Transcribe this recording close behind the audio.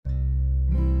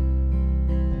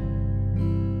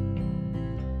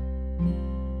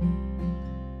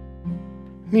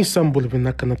Ni sambuli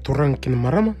vinaka na turang kina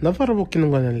marama na varavo kina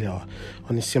ngana lewa.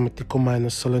 Oni sema tiko mai na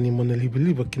solani mona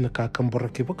liba kina kakambora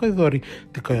ki wakaidori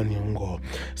tika yani ungo.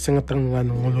 Senga tanga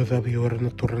ngolo dhabi ora na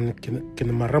turang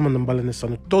kina marama na mbala na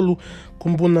sanu tolu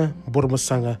kumbuna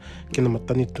bormasanga kina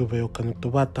matani tuve o kanu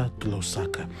tubata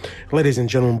tulosaka. Ladies and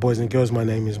gentlemen, boys and girls, my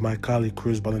name is Mike Carly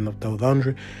Cruz Balin of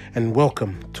Daudandri, and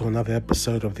welcome to another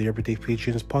episode of the Everyday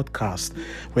Fijians podcast,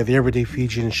 where the Everyday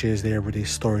Fijian shares their everyday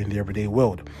story in the everyday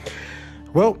world.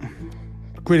 Well,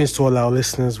 greetings to all our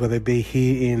listeners, whether they be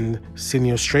here in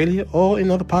Sydney, Australia, or in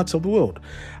other parts of the world.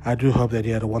 I do hope that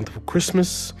you had a wonderful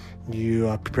Christmas. You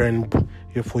are preparing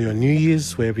for your New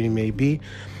Year's, wherever you may be.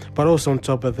 But also on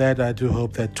top of that, I do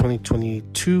hope that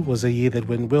 2022 was a year that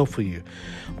went well for you.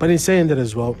 But in saying that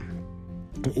as well,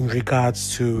 in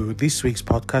regards to this week's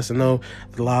podcast, I know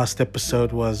the last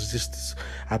episode was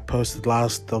I posted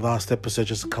the last episode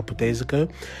just a couple of days ago.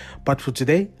 But for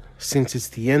today, since it's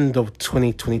the end of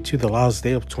 2022, the last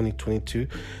day of 2022,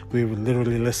 we were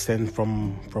literally less than,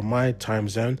 from my time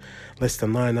zone, less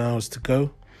than 9 hours to go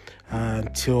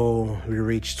until we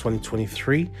reach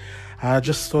 2023. I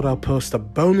just thought I'll post a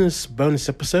bonus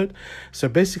episode. So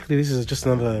basically, this is just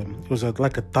it was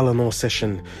like a Talanoa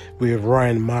session with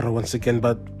Ryan Mara once again,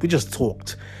 but we just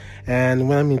talked. And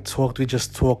when I mean talked, we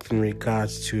just talked in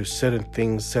regards to certain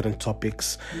things, certain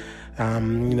topics,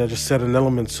 just certain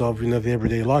elements of, the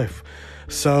everyday life.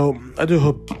 So I do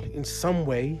hope in some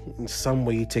way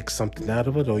you take something out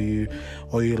of it, or you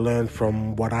learn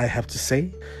from what I have to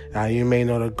say. You may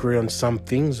not agree on some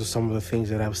things or some of the things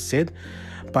that I've said,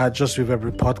 but just with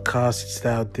every podcast, it's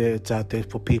out there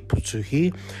for people to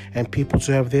hear and people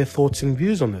to have their thoughts and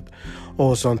views on it.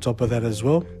 Also on top of that as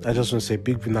well, I just want to say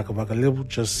big vinaka level.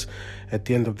 Just at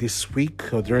the end of this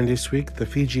week or during this week, the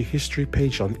Fiji History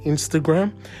page on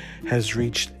Instagram has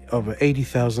reached over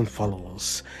 80,000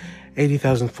 followers.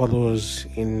 80,000 followers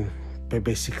in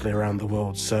basically around the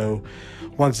world. So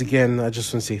once again, I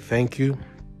just want to say thank you.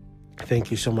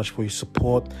 Thank you so much for your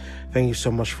support. Thank you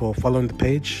so much for following the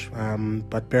page.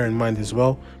 But bear in mind as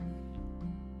well,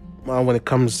 when it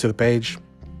comes to the page,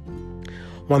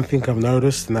 one thing I've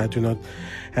noticed,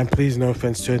 and please no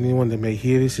offense to anyone that may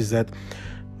hear this, is that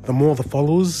the more the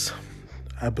followers,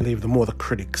 I believe the more the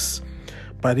critics.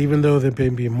 But even though there may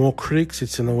be more critics,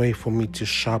 it's in a way for me to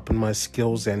sharpen my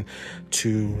skills and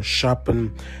to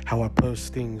sharpen how I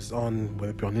post things on,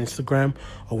 whether it be on Instagram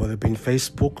or whether it be on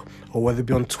Facebook or whether it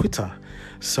be on Twitter.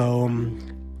 So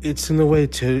it's in a way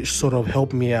to sort of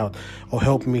help me out or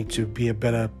help me to be a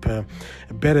better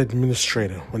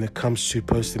administrator when it comes to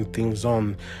posting things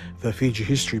on the Fiji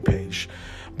History page.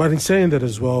 But in saying that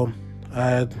as well,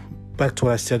 back to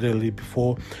what I said earlier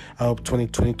before, I hope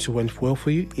 2022 went well for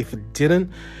you. If it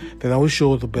didn't, then I wish you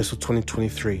all the best for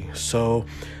 2023. So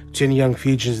to any young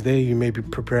Fijians there, you may be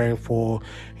preparing for,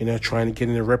 trying to get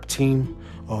in a rep team,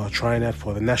 or trying out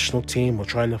for the national team, or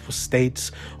trying out for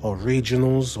states or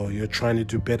regionals, or you're trying to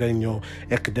do better in your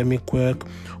academic work,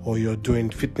 or you're doing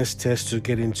fitness tests to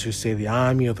get into, say, the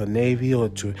Army or the Navy, or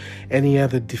to any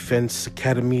other defense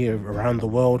academy around the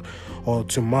world, or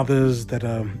to mothers that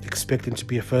are expecting to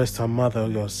be a first-time mother,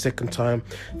 or second time,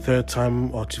 third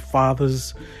time, or to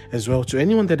fathers as well. To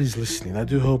anyone that is listening, I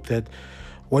do hope that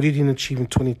what you didn't achieve in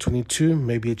 2022,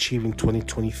 maybe achieve in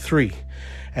 2023.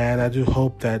 And I do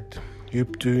hope that you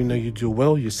do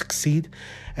well, you succeed.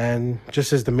 And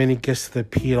just as the many guests that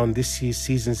appeared on this year's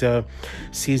season's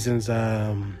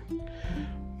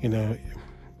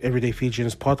Everyday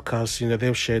Fijians podcast,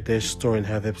 they've shared their story and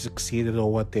how they've succeeded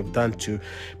or what they've done to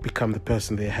become the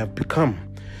person they have become.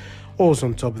 Also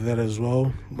on top of that as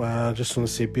well, I just want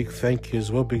to say big thank you as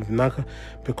well, big naka,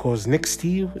 because next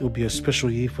year it will be a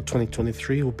special year for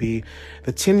 2023. It will be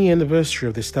the 10-year anniversary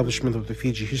of the establishment of the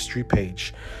Fiji History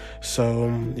page.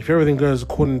 So if everything goes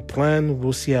according to plan,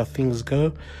 we'll see how things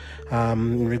go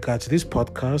in regard to this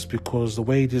podcast, because the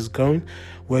way it is going,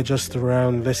 we're just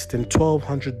around less than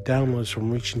 1,200 downloads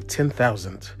from reaching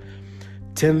 10,000.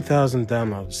 10,000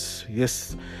 downloads.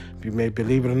 Yes, you may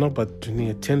believe it or not, but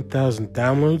near 10,000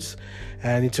 downloads.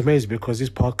 And it's amazing because this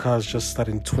podcast just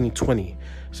started in 2020.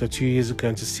 So 2 years ago,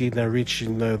 and to see it now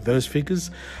reaching those figures,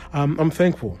 I'm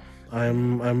thankful.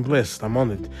 I'm blessed. I'm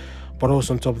honored. But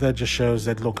also on top of that, just shows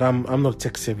that, look, I'm not a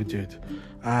tech-savvy dude.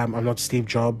 I'm not Steve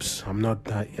Jobs. I'm not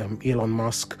Elon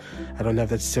Musk. I don't have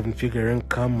that 7-figure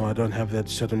income, or I don't have that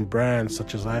certain brand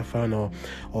such as iPhone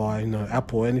or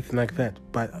Apple or anything like that.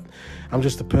 But I'm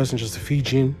just a person, just a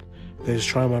Fijian that is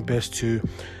trying my best to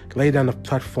lay down a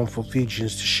platform for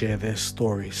Fijians to share their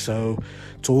story. So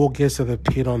to all guests that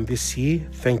appeared on this year,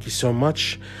 thank you so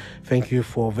much. Thank you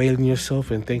for availing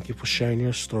yourself, and thank you for sharing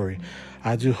your story.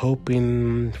 I do hope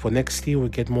for next year we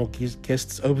get more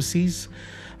guests overseas.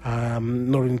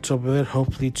 Not on top of that,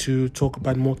 hopefully to talk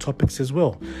about more topics as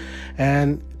well.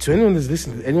 And to anyone that's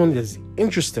listening, anyone that's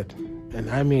interested, and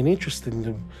I mean interested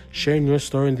in sharing your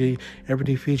story in the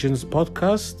Everyday Fijians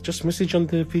podcast, just message on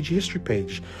the Fiji History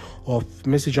page, or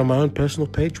message on my own personal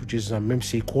page, which is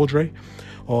MC Cordray,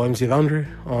 or MC Laundry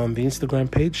on the Instagram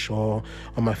page, or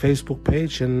on my Facebook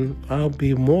page, and I'll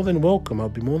be more than welcome. I'll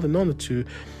be more than honored to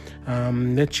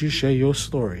let you share your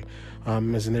story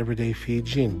as an everyday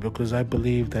Fijian, because I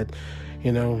believe that,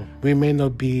 we may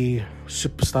not be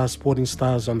superstar sporting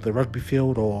stars on the rugby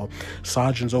field, or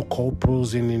sergeants or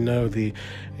corporals in the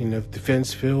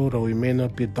defense field, or we may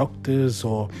not be doctors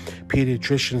or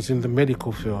pediatricians in the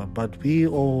medical field, but we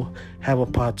all have a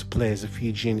part to play as a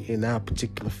Fijian in our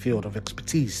particular field of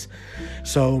expertise.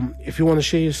 So if you want to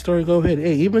share your story, go ahead.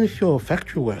 Hey, even if you're a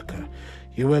factory worker,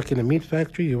 you work in a meat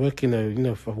factory, you work in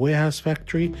a warehouse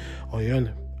factory, or you're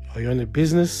in a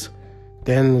business,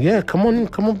 then yeah, come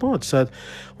on board. So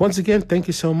once again, thank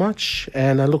you so much,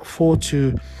 and I look forward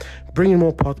to bringing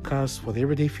more podcasts for the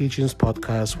Everyday Fijians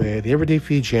podcast, where the Everyday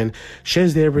Fijian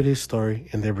shares the everyday story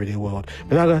in the everyday world.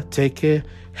 Managa, take care.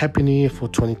 Happy New Year for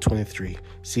 2023.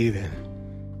 See you then.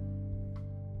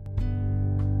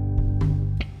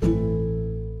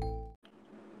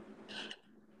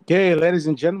 Okay, ladies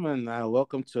and gentlemen,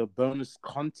 welcome to bonus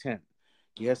content.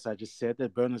 Yes, I just said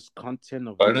that bonus content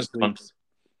of Bonus content.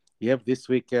 Yep, this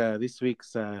week's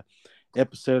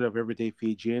episode of Everyday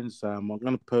Fijians. I'm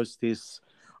going to post this.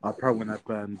 I'll probably,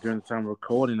 during the time of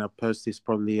recording, I'll post this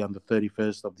probably on the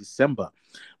 31st of December.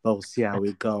 But we'll see how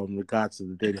we go in regards to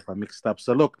the date if I mixed up.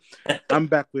 So look, I'm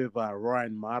back with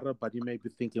Ryan Mara, but you may be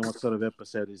thinking, what sort of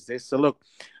episode is this? So look,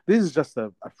 this is just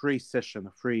a free session,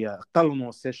 a free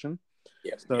Talanoa session.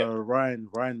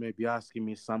 Ryan may be asking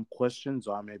me some questions,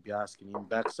 or I may be asking him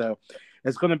back. So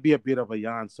it's going to be a bit of a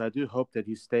yarn. So I do hope that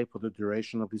you stay for the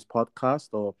duration of this podcast,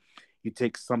 or you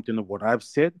take something of what I've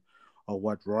said, or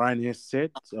what Ryan has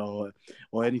said, or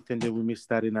anything that we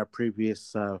missed out in our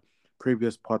previous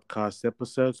podcast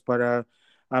episodes. But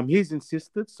he's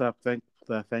insisted, so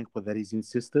I'm thankful that he's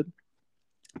insisted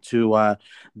to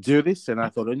do this. And I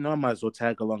thought, I might as well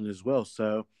tag along as well.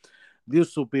 So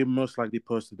this will be most likely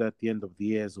posted at the end of the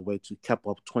year as a way to cap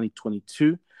up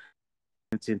 2022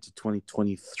 and into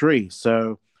 2023.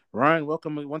 So, Ryan,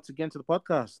 welcome once again to the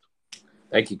podcast.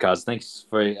 Thank you, Kaz.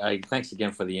 Thanks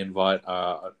again for the invite.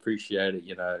 I appreciate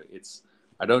it.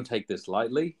 I don't take this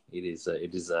lightly. It is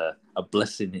a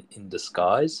blessing in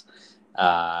disguise.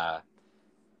 I'd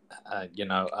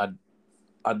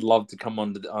love to come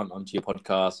onto your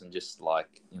podcast and just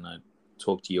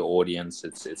talk to your audience.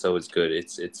 It's always good.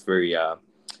 It's very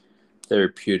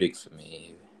therapeutic for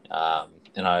me,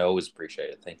 and I always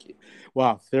appreciate it. Thank you.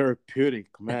 Wow, therapeutic,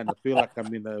 man! I feel like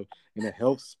I'm in a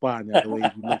health spa now, the way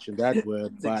you mentioned that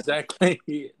word. But,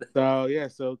 exactly.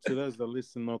 So to those that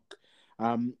listen, look,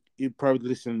 you probably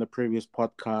listened to the previous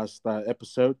podcast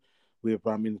episode. We've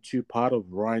in the two-part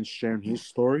of Ryan sharing his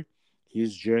story,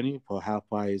 his journey for how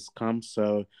far he's come.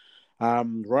 So.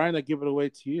 Ryan, I give it away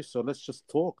to you. So let's just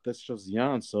talk. Let's just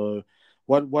yarn. So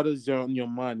what is on your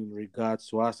mind in regards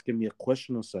to asking me a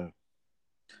question or so?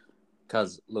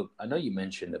 Because, look, I know you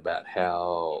mentioned about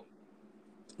how,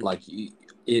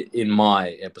 in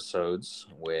my episodes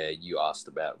where you asked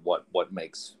about what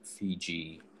makes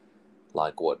Fiji,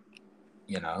 what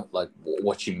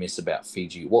you miss about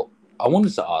Fiji. What I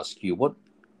wanted to ask you, what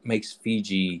makes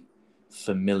Fiji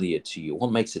familiar to you?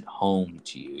 What makes it home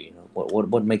to you?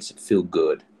 What makes it feel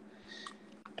good?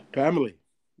 Family.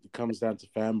 It comes down to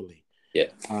family. Yeah.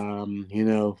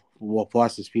 For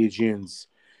us as Fijians,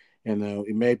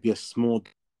 it may be a small,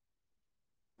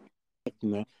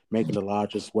 making the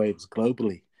largest waves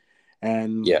globally.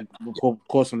 And of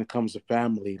course, when it comes to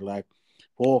family, like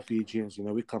for all Fijians,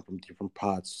 we come from different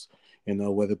parts,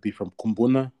 whether it be from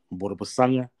Kumbuna,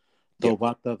 Borobosanga,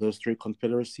 Tovata, those three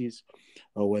confederacies,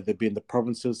 or whether it be in the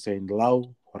provinces, saying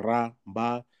Lau, Ra,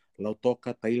 Ba,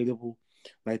 Lautoka, Tailevu,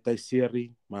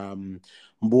 Laitaisiri,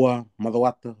 Mbua,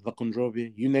 Madawata,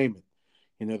 Vakundrovi, you name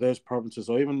it. Those provinces,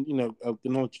 or even,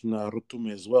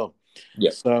 Rutume as well.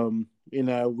 Yeah. So,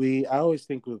 I always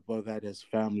think of that as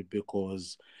family,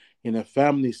 because,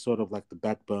 family is sort of like the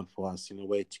backbone for us in a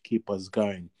way to keep us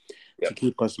going, to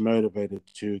keep us motivated,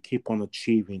 to keep on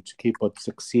achieving, to keep on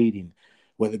succeeding,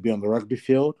 whether it be on the rugby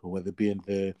field, or whether it be in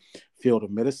the field of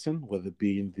medicine, whether it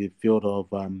be in the field of,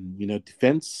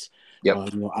 defense,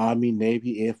 Army,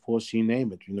 Navy, Air Force, you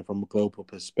name it, from a global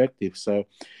perspective. So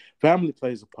family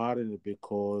plays a part in it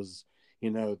because,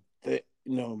 for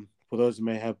those who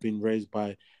may have been raised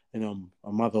by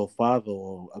a mother or father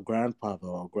or a grandfather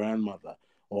or a grandmother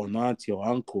or an auntie or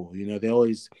uncle, they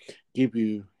always give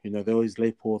you, they always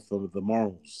lay forth the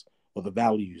morals or the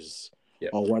values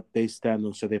Yep. or what they stand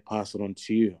on, so they pass it on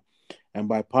to you. And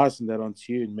by passing that on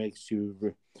to you, it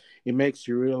makes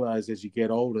you realize as you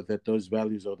get older that those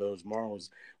values or those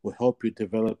morals will help you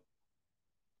develop,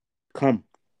 come.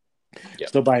 Yep.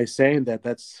 So by saying that,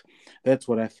 that's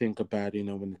what I think about,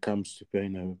 when it comes to,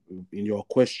 in your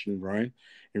question, Ryan,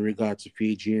 in regards to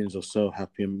Fijians or so, how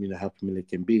familiar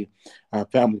can be.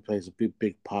 Family plays a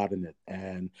big part in it,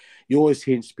 and you always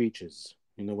hear in speeches,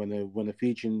 when a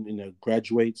Fijian,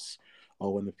 graduates,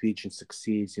 or when the Fijian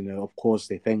succeeds, of course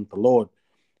they thank the Lord,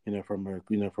 from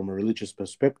a religious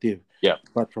perspective, Yeah.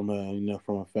 but from a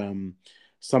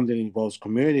something that involves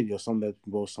community or something that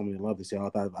involves someone you love, they say,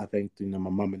 "Oh, I thank my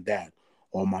mom and dad,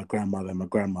 or my grandmother and my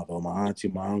grandmother, or my auntie,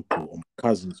 my uncle, or my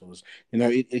cousins." Or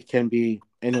it can be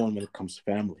anyone when it comes to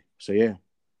family. So yeah.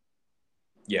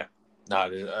 Yeah. No,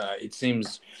 it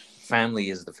seems family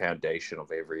is the foundation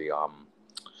of every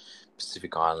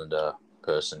Pacific Islander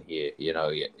person here.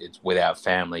 It's without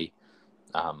family,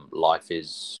 life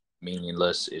is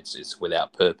meaningless. It's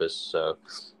without purpose. So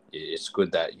it's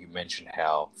good that you mentioned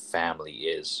how family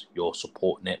is your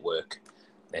support network,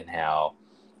 and how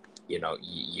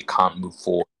you can't move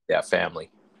forward without family.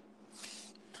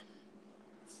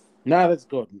 No, that's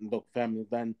good. Look, family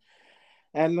then,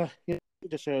 and it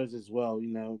just shows as well.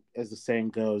 As the saying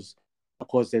goes, of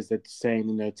course, there's that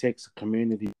saying. It takes a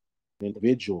community, an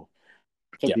individual.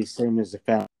 Should Yeah. be same as the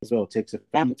family as well. It takes a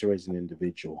family to raise an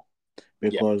individual, Yeah.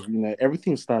 because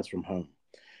everything starts from home.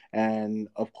 And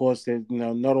of course,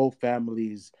 not all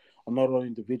families or not all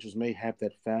individuals may have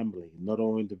that family. Not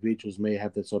all individuals may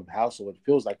have that sort of household that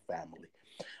feels like family.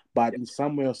 But in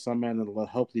some way or some manner,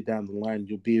 hopefully down the line,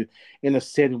 you'll be in a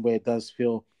setting where it does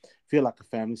feel like a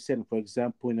family setting. For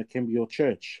example, it can be your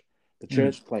church, the Mm.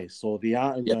 church place, or the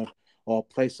Yeah. or a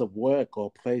place of work, or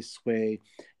a place where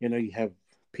you have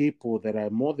people that are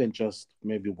more than just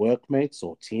maybe workmates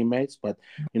or teammates, but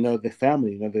they're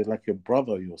family. They're like your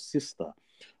brother or your sister,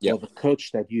 Yeah. or the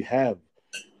coach that you have.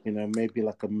 Maybe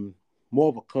like more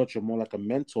of a coach, or more like a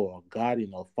mentor, or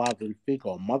guardian, or fatherly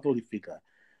figure, or motherly figure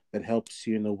that helps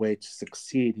you in a way to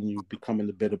succeed in you becoming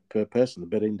a better person, a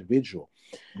better individual.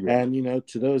 Yeah. And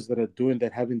to those that are doing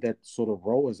that, having that sort of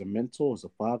role as a mentor, as a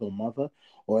father or mother,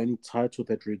 or any title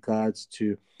that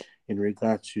in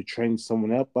regards to training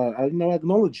someone up, I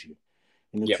acknowledge you.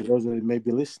 Yeah. To those that may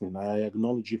be listening, I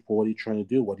acknowledge you for what you're trying to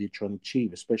do, what you're trying to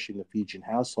achieve, especially in the Fijian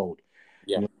household.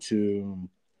 Yeah. To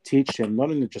teach them,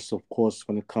 not only just, of course,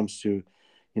 when it comes to,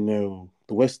 the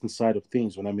Western side of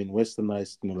things. When I mean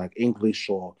westernized, like English,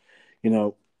 or, you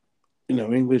know,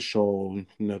 English, or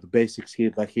the basics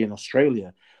here, like here in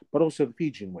Australia, but also the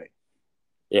Fijian way.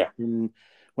 Yeah. And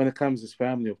when it comes to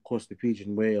family, of course, the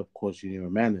Fijian way, of course,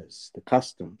 manners, the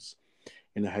customs,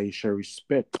 how you show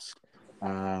respect.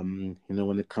 When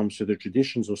it comes to the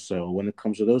traditions or so, when it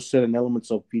comes to those certain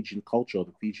elements of Fijian culture or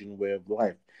the Fijian way of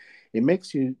life, it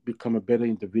makes you become a better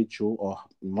individual, or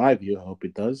in my view, I hope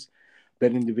it does,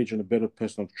 better individual and a better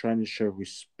person of trying to show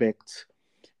respect,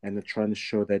 and trying to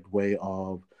show that way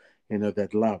of,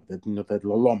 that love, that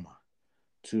loloma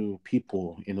to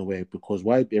people in a way, because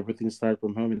why everything started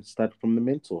from home and started from the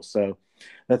mentor. So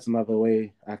that's another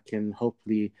way I can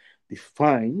hopefully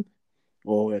define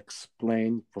or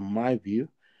explain from my view,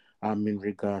 in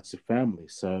regards to family.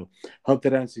 So hope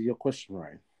that answers your question,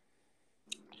 Ryan.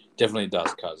 Definitely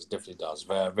does, cuz. Definitely does.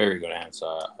 Very, very good answer.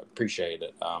 I appreciate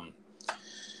it.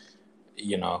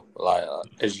 Like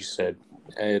as you said,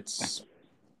 it's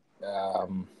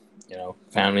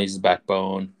family is the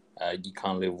backbone. You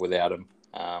can't live without them.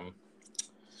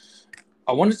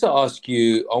 I wanted to ask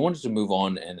you. I wanted to move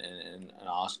on and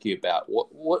ask you about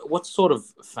what sort of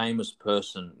famous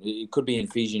person. It could be in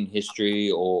Fijian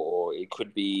history, or it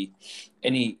could be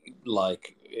any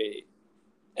like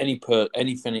any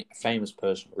famous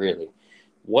person really.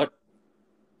 What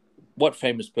what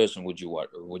famous person would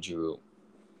you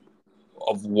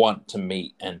of want to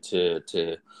meet and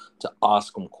to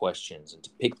ask them questions and to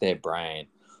pick their brain?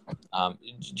 Do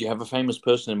you have a famous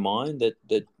person in mind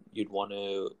that you'd want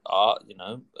to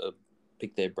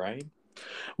pick their brain?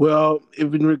 Well,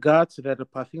 if in regards to that,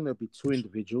 I think there'll be two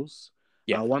individuals.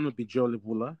 Yeah. One would be Joe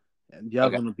Livula, and the other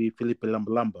Okay. one would be Felipe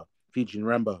Lambalamba, Fijian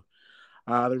Rambo.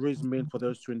 The reason being for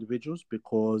those two individuals,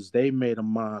 because they made a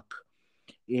mark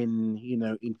in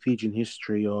in Fijian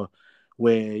history, or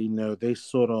where they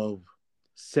sort of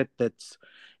set that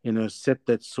set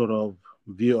that sort of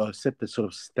view, or set that sort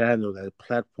of standard, that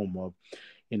platform of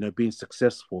being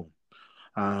successful.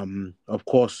 Of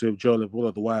course, with Joe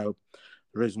Livula, the wild.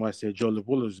 The reason why I say Joe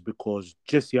Lavoula is because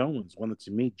Jesse Owens wanted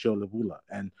to meet Joe Lavoula.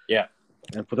 And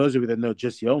for those of you that know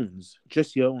Jesse Owens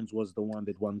was the one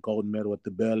that won gold medal at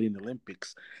the Berlin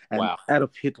Olympics. And Wow.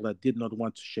 Adolf Hitler did not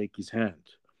want to shake his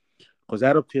hand. Because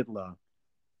Adolf Hitler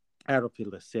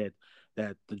said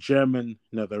that the German,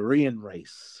 the Aryan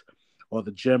race, or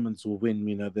the Germans will win.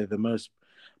 They're the most,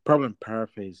 probably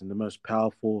paraphrasing, the most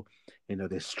powerful.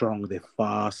 They're strong, they're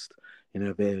fast.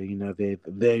 They're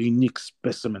a unique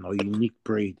specimen or unique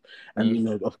breed. And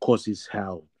of course, is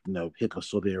how Hitler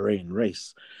saw the Aryan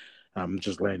race. I'm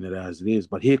just laying it out as it is.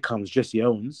 But here comes Jesse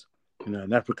Owens,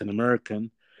 an African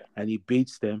American, and he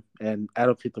beats them. And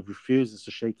Adolf Hitler refuses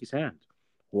to shake his hand.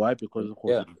 Why? Because of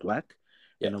course he's black.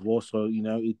 And also,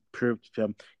 it proved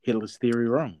Hitler's theory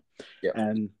wrong. Yeah.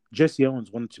 And Jesse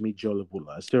Owens wanted to meet Joe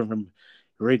Lavoula. I still remember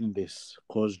reading this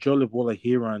because Joe Lavoula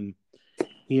he ran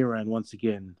once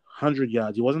again 100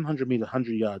 yards. It wasn't 100 meters,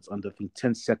 100 yards under, I think,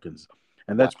 10 seconds.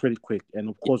 And that's pretty quick. And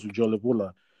of course, with Joe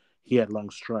Lavoula, he had long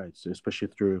strides, especially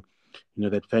through,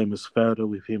 that famous photo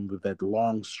with him with that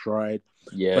long stride,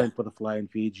 playing for the Flying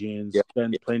Fijians,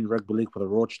 playing rugby league for the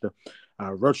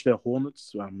Rochdale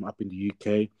Hornets up in the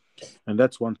UK. And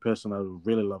that's one person I would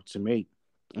really love to meet.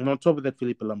 And on top of that,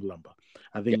 Felipe Lumba.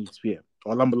 I think it's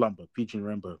or Lumba, Fijian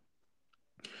Rambo.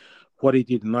 What he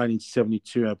did in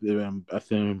 1972, I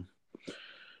think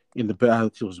in the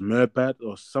it was Mirbat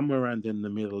or somewhere around in the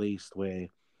Middle East where,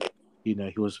 he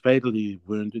was fatally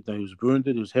wounded. No, he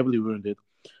was heavily wounded,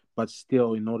 but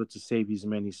still, in order to save his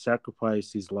men, he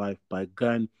sacrificed his life by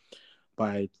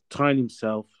tying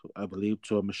himself, I believe,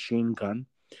 to a machine gun,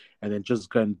 and then just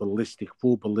going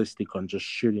full ballistic on just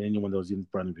shooting anyone that was in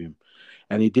front of him.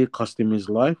 And it did cost him his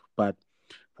life, but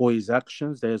for his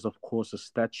actions, there's, of course, a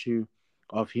statue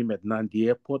of him at Nandi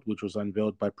Airport, which was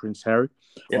unveiled by Prince Harry,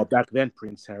 or back then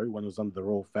Prince Harry, when he was under the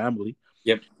royal family.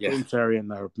 Prince Harry and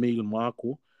Meghan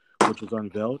Markle, which was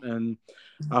unveiled. And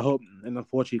I hope, and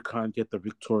unfortunately, he can't get the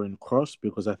Victorian Cross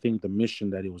because I think the mission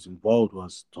that he was involved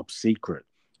was top secret.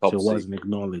 So it wasn't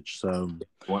acknowledged. So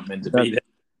weren't meant to be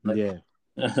there.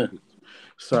 Yeah.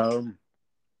 So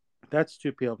that's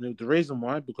two people. The reason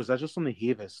why, because I just want to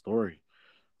hear their story.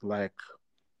 Like,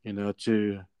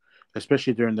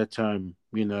 especially during that time,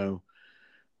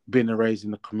 being raised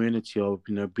in the community or,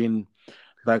 being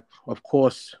like, of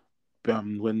course,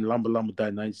 when Lumba died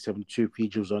in 1972,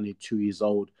 Fiji was only 2 years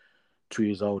old. 2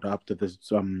 years old after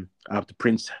after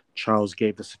Prince Charles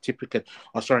gave the certificate.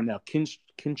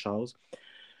 King Charles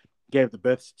gave the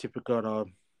birth certificate of,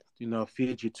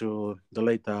 Fiji to the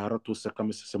late Ratu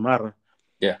Sakamisa Samara.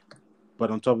 Yeah. But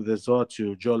on top of this,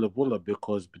 to Joe Lavoula,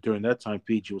 because during that time,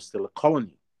 Fiji was still a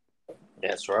colony.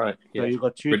 That's right. So you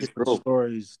got two different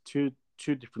stories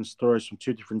from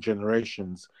two different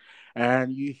generations,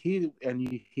 and you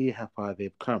hear how far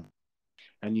they've come,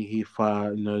 and you hear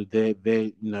far. They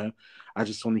I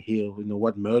just want to hear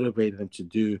what motivated them to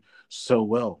do so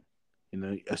well,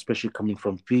 especially coming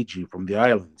from Fiji, from the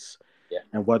islands. Yeah.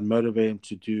 And what motivated them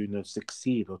to do,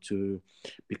 succeed or to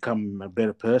become a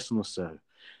better person or so.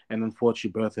 And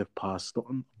unfortunately, both have passed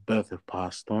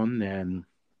on, and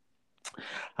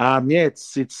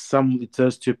it's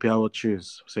those two people I will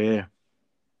choose. So yeah.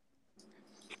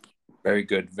 Very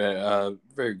good,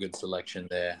 very good selection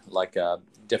there. Like,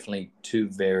 definitely two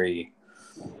very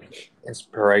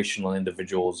inspirational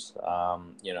individuals.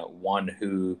 One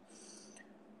who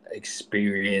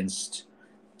experienced.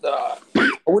 I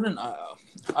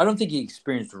don't think he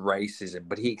experienced racism,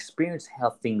 but he experienced how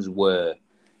things were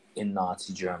in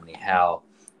Nazi Germany. How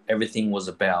everything was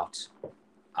about,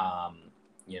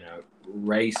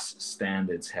 race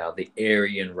standards. How the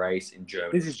Aryan race in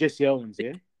Germany. This is Jesse Owens,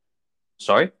 yeah.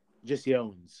 Sorry. Jesse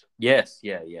Owens. Yes,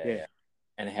 yeah.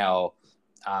 And how,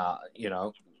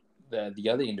 the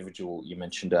other individual you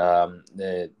mentioned,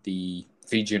 the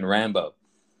Fijian Rambo,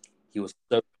 he was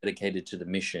so dedicated to the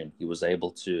mission, he was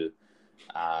able to,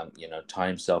 tie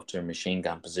himself to a machine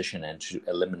gun position and to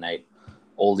eliminate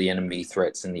all the enemy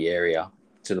threats in the area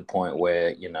to the point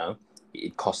where,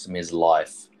 it cost him his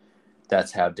life.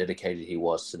 That's how dedicated he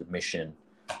was to the mission.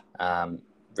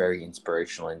 Very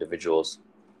inspirational individuals.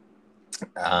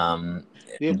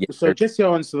 So Jesse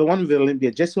Owens, the one with the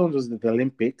Olympia. Jesse Owens was at the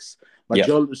Olympics, but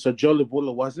Joe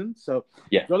Lavoula wasn't. So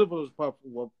Joe Lavoula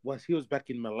was back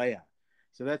in Malaya.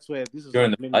 So that's where this was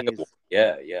during like many years.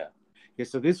 Yeah.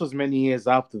 So this was many years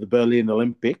after the Berlin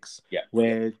Olympics. Yeah.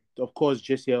 Where of course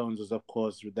Jesse Owens was of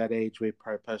course with that age where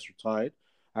Parapaz retired.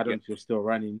 I don't know if he was still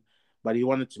running, but he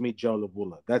wanted to meet Joe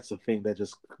Lavoula. That's the thing that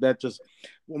just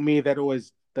for me that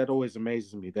always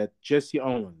amazes me that Jesse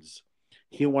Owens.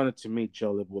 He wanted to meet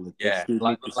Joe Lavoula. Yeah,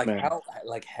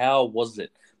 how was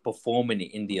it performing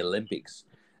in the Olympics?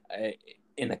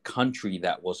 in a country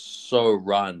that was so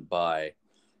run by,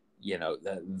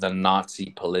 the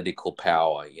Nazi political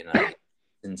power. It's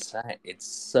insane. It's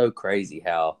so crazy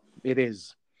how It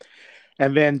is.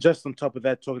 And then just on top of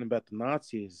that, talking about the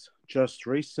Nazis, just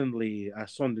recently, I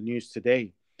saw on the news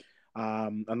today, a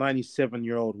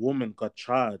 97-year-old woman got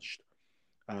charged.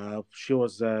 She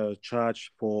was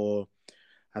charged for,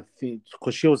 I think,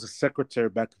 because she was a secretary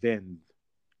back then,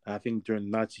 I think during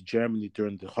Nazi Germany,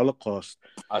 during the Holocaust.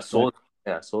 I saw.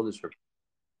 Yeah, I saw this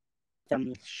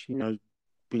report. She,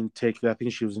 being taken, I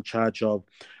think she was in charge of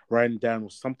writing down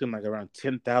something like around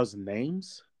 10,000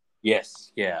 names.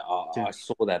 Yes, yeah, I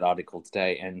saw that article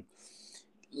today, and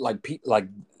like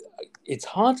it's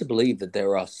hard to believe that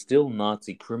there are still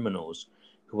Nazi criminals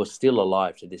who are still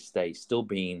alive to this day, still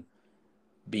being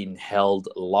held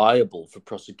liable for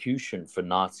prosecution for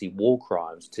Nazi war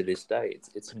crimes to this day.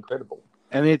 It's incredible.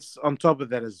 And it's on top of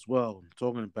that as well,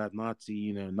 talking about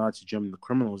Nazi German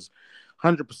criminals,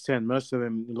 100%. Most of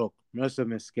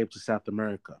them escaped to South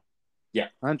America. Yeah,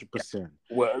 100%.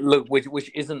 Well, look, which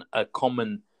isn't a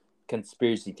common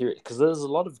conspiracy theory, because there's a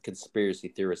lot of conspiracy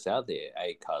theorists out there,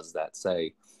 cuz that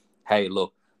say, hey,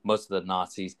 look, most of the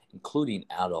Nazis, including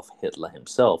Adolf Hitler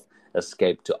himself,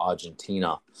 escaped to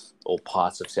Argentina or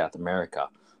parts of South America.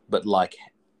 But like,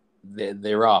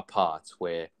 there are parts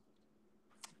where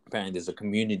apparently there's a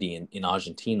community in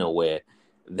Argentina where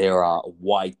there are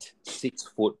white,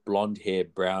 6-foot, blonde hair,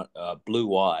 brown,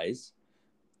 blue eyes,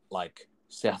 like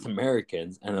South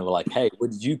Americans, and they were like, "Hey, where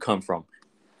did you come from?"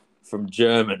 From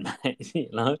German,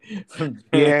 From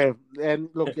German. Yeah, and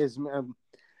look,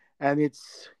 and it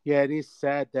is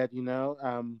sad that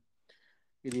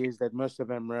it is that most of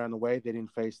them ran away. They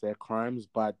didn't face their crimes,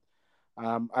 but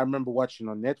I remember watching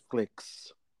on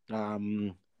Netflix.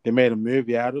 They made a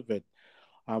movie out of it.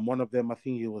 One of them, I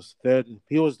think he was third.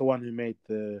 He was the one who made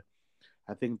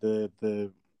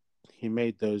he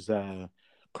made those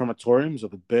crematoriums or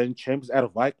the burn chambers out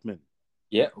of Eichmann.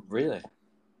 Yeah, really.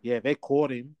 Yeah, they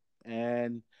caught him.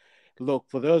 And look,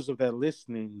 for those of that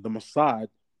listening, the Mossad,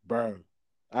 bro,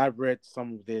 I've read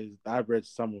some of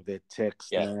their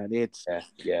texts, man. It's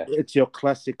your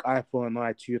classic eye for an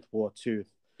eye, tooth for a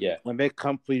tooth. Yeah. When they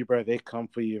come for you, bro, they come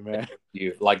for you, man.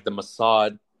 Like the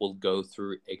Mossad will go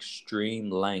through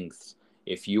extreme lengths.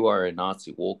 If you are a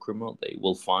Nazi war criminal, they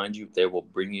will find you. They will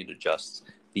bring you to justice.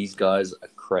 These guys are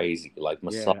crazy. Like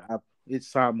Mossad,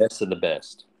 it's best of the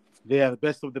best. They are the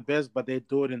best of the best, but they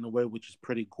do it in a way which is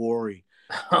pretty gory.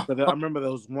 I remember there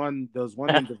was one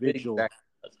individual.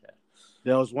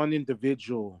 There was one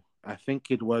individual. I think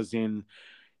he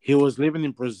was living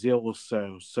in Brazil or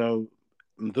so. So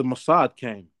the Mossad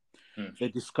came. They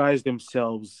disguised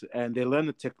themselves and they learned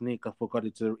a technique. I forgot.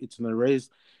 It's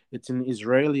an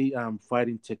Israeli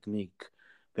fighting technique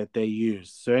that they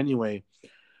use. So anyway,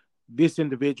 this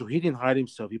individual, he didn't hide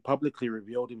himself. He publicly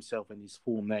revealed himself and his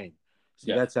full name.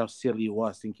 So that's how silly he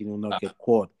was, thinking he'll not get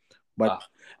caught. But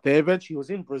they eventually was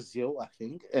in Brazil, I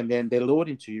think, and then they lured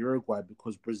him to Uruguay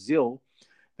because Brazil,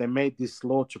 they made this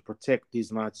law to protect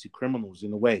these Nazi criminals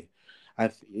in a way. I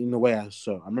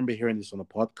saw. I remember hearing this on a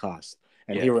podcast,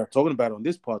 and here we're talking about it on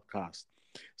this podcast.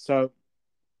 So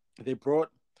they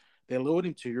lured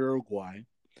him to Uruguay,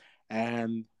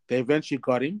 and they eventually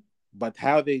got him. But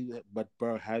how they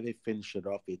finish it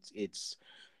off, it's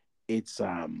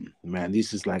man,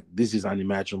 this is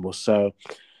unimaginable. So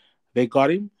they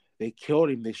got him, they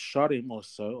killed him, they shot him or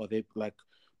so, or they like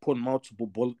put multiple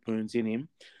bullet wounds in him,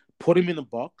 put him in a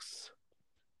box,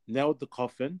 nailed the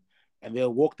coffin, and they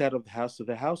walked out of the house. So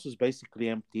the house was basically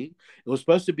empty. It was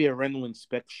supposed to be a rental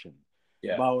inspection,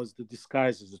 but it was the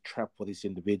disguise as a trap for this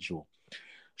individual.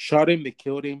 Shot him, they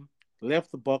killed him,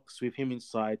 left the box with him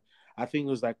inside. I think it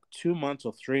was like 2 months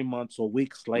or 3 months or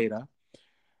weeks later.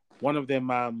 One of the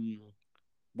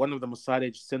Mossad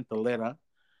agents sent a letter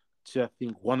to, I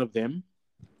think, one of them.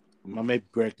 I may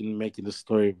be making the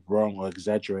story wrong or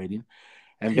exaggerating.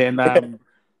 And then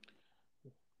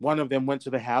one of them went to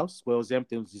the house where it was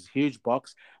empty. It was this huge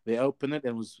box. They opened it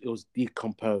and it was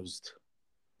decomposed.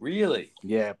 Really?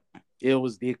 Yeah, it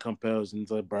was decomposed. And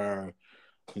it's like, bro,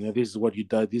 this is what you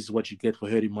do. This is what you get for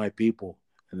hurting my people.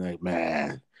 And like,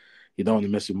 man, you don't want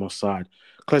to mess with Mossad.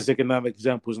 Classic another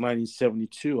example is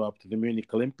 1972 after the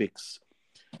Munich Olympics,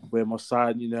 where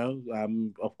Mossad,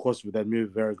 of course, with that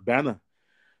movie Eric Banner,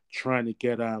 trying to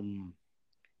get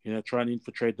trying to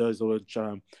infiltrate those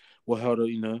that were held,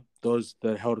 those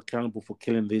that held accountable for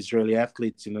killing the Israeli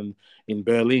athletes in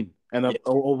Berlin and of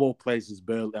all places,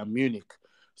 Munich.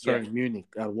 Munich,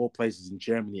 out of all places in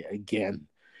Germany again.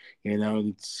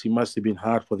 It must have been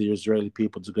hard for the Israeli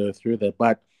people to go through that,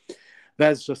 but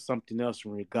that's just something else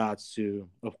in regards to,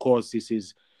 of course, this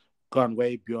is gone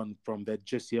way beyond from that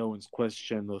Jesse Owens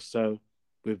question or so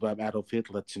with Adolf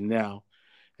Hitler to now,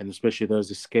 and especially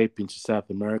those escaping to South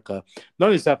America. Not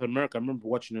only South America, I remember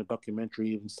watching a documentary,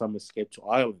 even some escaped to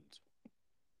Ireland.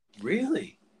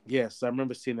 Really? Yes, I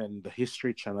remember seeing it in the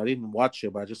History Channel. I didn't watch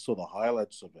it, but I just saw the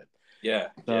highlights of it. Yeah.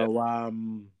 So,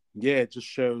 yeah, it just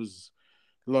shows,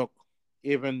 look,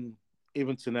 even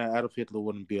to now, Adolf Hitler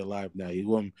wouldn't be alive now. He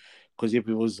wouldn't, because if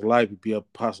he was alive, he'd be up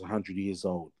past 100 years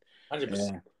old.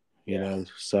 100%. You know,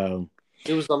 so.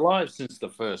 He was alive since the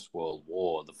First World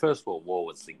War. The First World War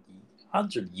was like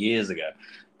 100 years ago.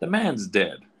 The man's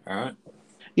dead, all right?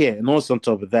 Yeah, and also on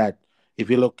top of that, if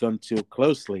you look into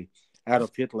closely,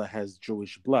 Adolf Hitler has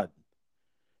Jewish blood.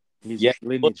 His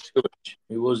lineage.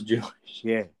 He was Jewish.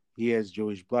 Yeah, he has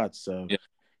Jewish blood, so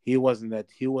he wasn't that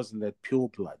pure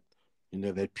blood, you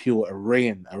know, that pure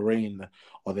Aryan,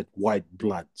 or that white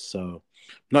blood. So,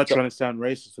 not trying to sound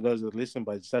racist to those that listen,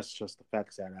 but that's just the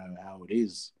facts out how it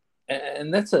is.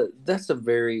 And that's a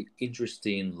very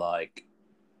interesting like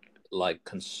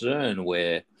concern,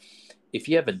 where if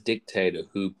you have a dictator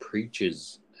who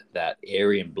preaches that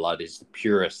Aryan blood is the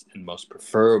purest and most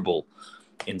preferable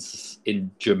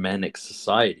in Germanic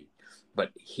society,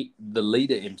 but the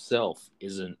leader himself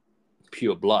isn't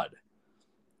pure blood,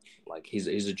 like he's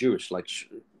a Jewish,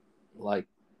 like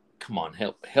come on,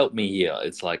 help me here.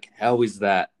 It's like, how is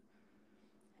that,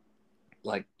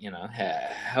 like, you know,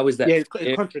 how is that? Yeah,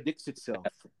 it contradicts itself.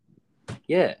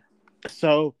 Yeah.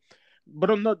 So, but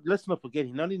let's not forget,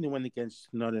 he not only went against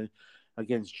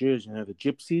Jews, you know, the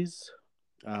gypsies,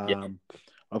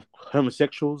 of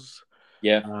homosexuals,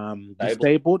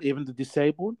 disabled, even the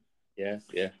disabled. Yeah.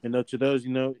 You know, to those,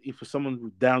 you know, if for someone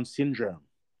with Down syndrome,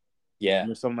 you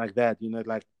know, something like that, you know,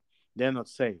 like they're not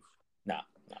safe. No.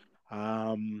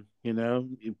 You know,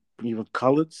 even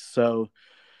colored. So,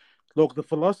 look, the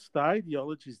philosophy, the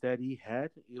ideologies that he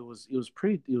had, it was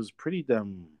pretty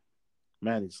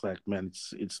man. It's like, man,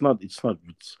 it's not that.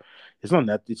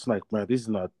 It's like, man, this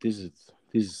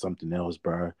is something else,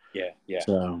 bro. Yeah.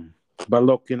 So, but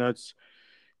look, you know,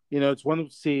 it's one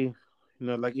of see, you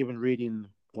know, like even reading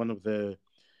one of the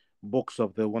books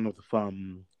of one of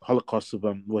the Holocaust of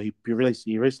where he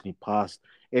recently passed,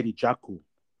 Eddie Jaku.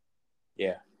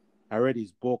 Yeah. I read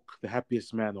his book, The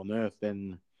Happiest Man on Earth,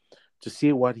 and to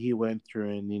see what he went through,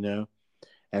 and, you know,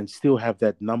 and still have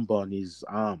that number on his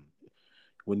arm.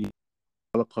 When you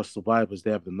Holocaust survivors,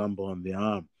 they have the number on their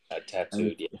arm.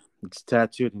 Tattooed, it's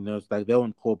tattooed, you know, it's like they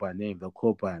won't call by name, they'll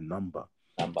call by a number.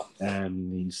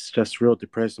 And it's just real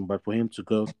depressing. But for him to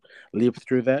go live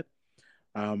through that,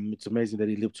 it's amazing that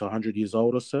he lived to 100 years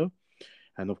old or so.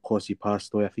 And of course, he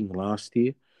passed away, I think, last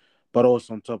year. But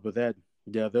also on top of that,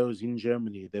 there are those in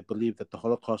Germany that believe that the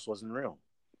Holocaust wasn't real.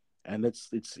 And it's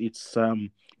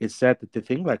sad that they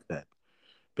think like that,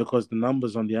 because the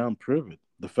numbers on the arm prove it.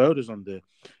 The photos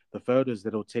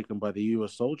that were taken by the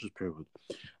U.S. soldiers prove it.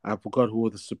 I forgot who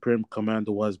the supreme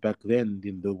commander was back then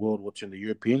in the World War II, in the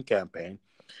European campaign.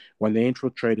 When they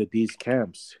infiltrated these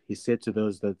camps, he said to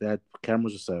those that had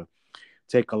cameras or so,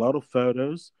 take a lot of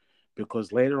photos,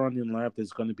 because later on in life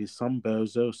there's going to be some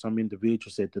bozo, some individual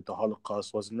said that the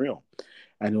Holocaust wasn't real.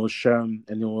 And it was shown,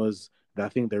 and it was, I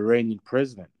think, the Iranian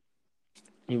president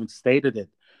even stated it,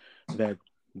 that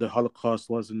the Holocaust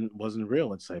wasn't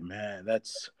real. It's like, man,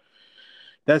 that's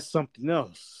something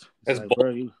else. It's like,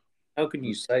 bro, how can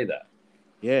you say that?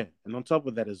 Yeah, and on top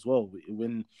of that as well,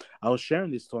 when I was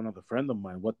sharing this to another friend of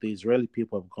mine, what the Israeli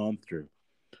people have gone through,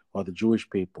 or the Jewish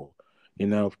people, you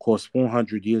know, of course,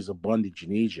 400 years of bondage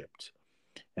in Egypt,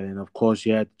 and then of course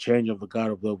you had the change of the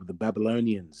guard over the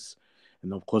Babylonians,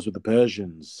 and of course with the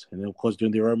Persians, and then of course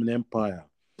during the Roman Empire,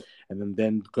 and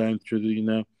then going through the, you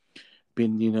know,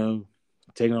 being, you know,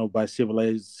 taken over by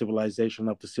civilization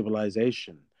after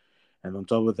civilization, and on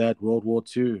top of that, World War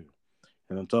II,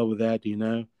 and on top of that, you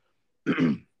know,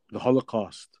 the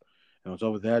Holocaust, and on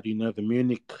top of that, you know, the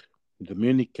Munich, you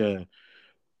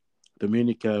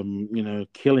know,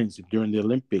 killings during the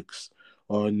Olympics,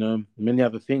 or, you know, many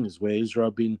other things where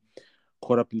Israel been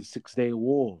caught up in the 6-Day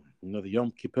War, you know, the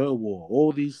Yom Kippur War,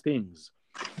 all these things,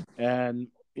 and,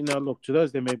 you know, look, to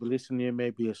those that may be listening, you may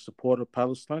be a supporter of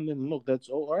Palestine, and look, that's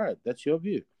all right. That's your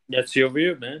view. That's your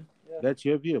view, man. Yeah. That's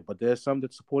your view. But there are some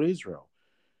that support Israel,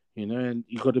 you know, and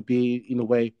you got to be, in a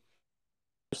way,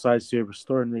 sides to every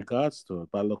story in regards to it.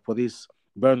 But look, for this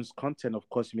bonus content, of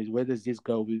course, where does this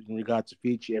go in regard to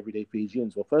Fiji, everyday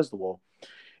Fijians? Well, first of all,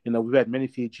 you know, we've had many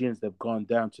Fijians that have gone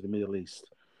down to the Middle East.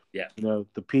 Yeah. You know,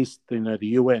 the peace, you know, the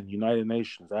UN, United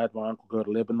Nations. I had my uncle go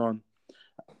to Lebanon.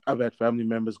 I've had family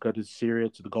members go to Syria,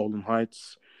 to the Golden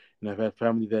Heights. And I've had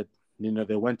family that, you know,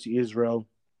 they went to Israel.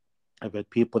 I've had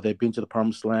people that have been to the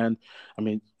Promised Land. I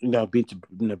mean, I've been to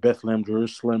Bethlehem,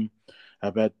 Jerusalem.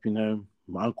 I've had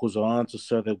my uncles or aunts or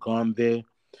so they've gone there.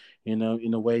 In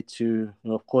a way to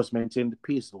of course maintain the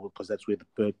peace because that's where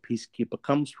the peacekeeper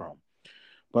comes from.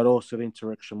 But also the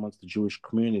interaction amongst the Jewish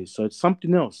community. So it's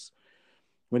something else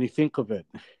when you think of it.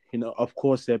 Of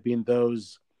course, there have been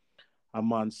those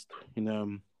amongst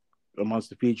amongst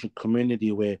the Fijian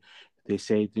community where they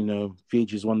say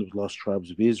Fiji is one of the lost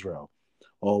tribes of Israel,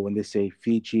 or when they say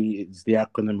Fiji, it's the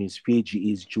acronym is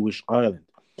Fiji is Jewish island.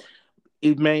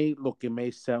 It may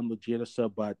sound legit or so,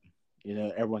 but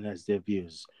everyone has their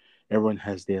views, everyone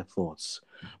has their thoughts.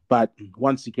 But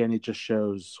once again, it just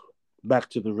shows back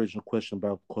to the original question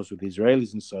about, of course, with the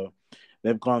Israelis and so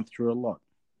they've gone through a lot.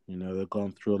 They've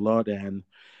gone through a lot, and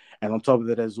on top of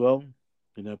that as well,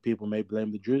 people may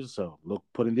blame the Jews. So look,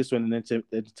 putting this one in an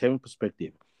entertainment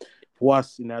perspective, for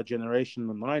us in our generation in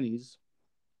the 90s,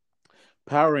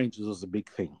 Power Rangers was a big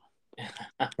thing.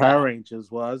 Power Rangers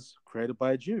was created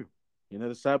by a Jew, the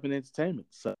Cyber Entertainment.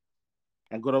 So,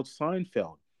 and good old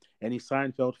Seinfeld. Any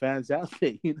Seinfeld fans out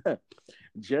there,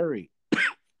 Jerry,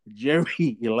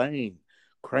 Elaine,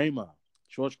 Kramer,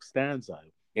 George Costanza.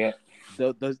 Yeah.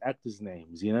 Those actors'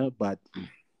 names, but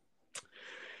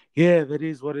yeah, that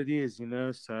is what it is,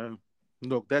 So,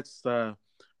 look, that's a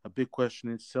big question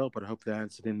in itself, but I hope they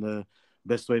answered in the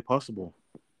best way possible.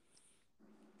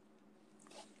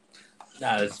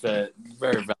 No, it's very,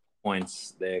 very valid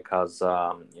points there because,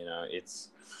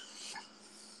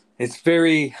 it's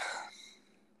very,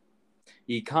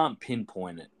 you can't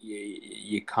pinpoint it.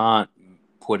 You can't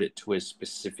put it to a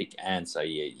specific answer.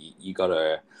 You got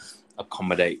to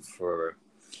accommodate for,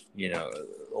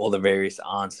 all the various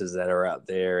answers that are out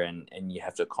there, and you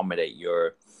have to accommodate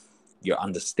your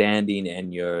understanding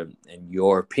and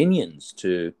your opinions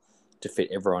to fit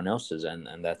everyone else's,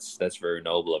 and that's very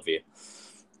noble of you.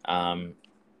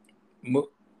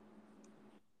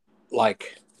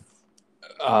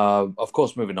 Of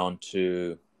course, moving on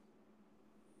to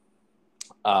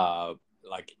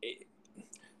like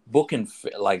book and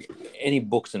like any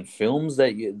books and films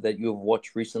that you've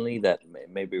watched recently that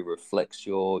maybe reflects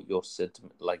your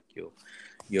sentiment, like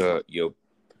your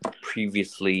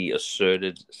previously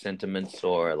asserted sentiments,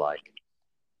 or like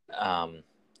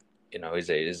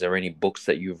is there any books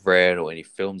that you've read or any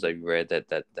films that you've read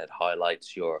that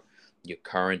highlights your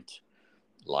current,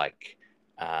 like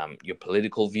your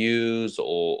political views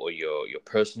or your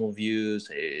personal views?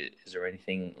 Is there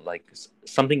anything like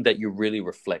something that you really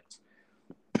reflect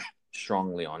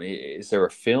strongly on? Is there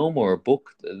a film or a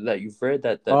book that you've read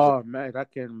that Oh man,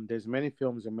 there's many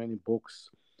films and many books.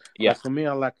 Yeah. For me,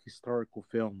 I like historical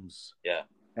films. Yeah.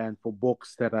 And for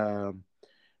books that are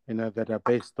that are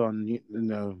based on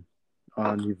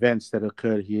on events that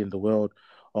occurred here in the world,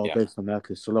 or based on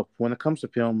athletes. So look, when it comes to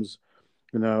films,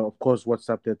 of course, what's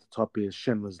up there at the top is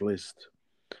Schindler's List.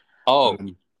 Oh,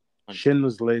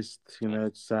 Schindler's List.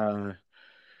 It's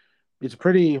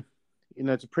pretty,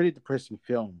 it's a pretty depressing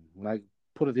film. Like,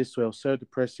 put it this way, it was so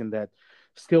depressing that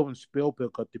Steven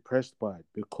Spielberg got depressed by it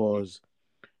because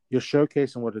you're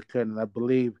showcasing what occurred, and I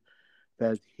believe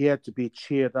that he had to be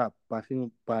cheered up. I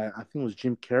think it was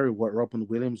Jim Carrey, Robin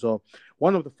Williams, or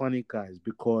one of the funny guys,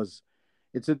 because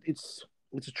it's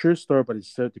a true story, but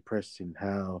it's so depressing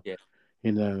how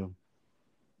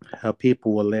how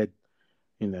people were led,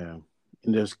 in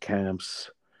those camps,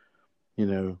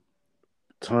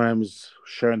 times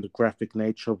showing the graphic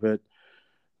nature of it,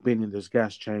 being in those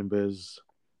gas chambers,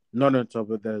 not on top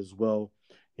of that as well,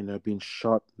 being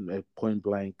shot at point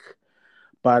blank.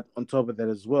 But on top of that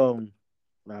as well,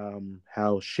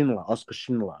 how Oscar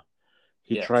Schindler,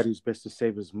 he tried his best to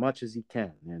save as much as he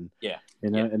can, and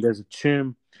and there's a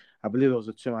tomb, I believe there was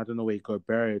a tomb, I don't know where he got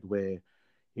buried, where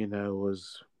it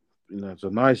was it's a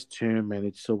nice tomb, and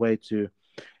it's a way to,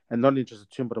 and not only just a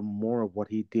tomb, but a memorial of what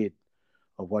he did,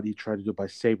 of what he tried to do by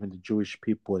saving the Jewish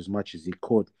people as much as he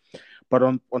could. But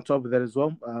on top of that as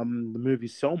well, the movie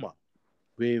Selma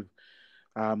with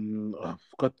I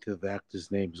forgot the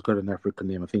actor's name. He's got an African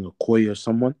name, I think Okoye or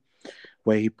someone,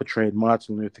 where he portrayed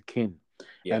Martin Luther King.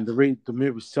 Yeah. And the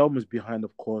movie Selma is behind,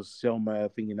 of course, Selma, I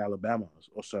think, in Alabama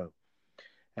also.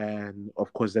 And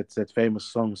of course, that's that famous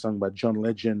song sung by John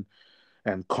Legend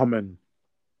and Common.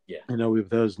 Yeah. With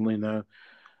those,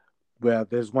 where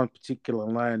there's one particular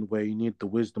line where you need the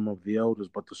wisdom of the elders,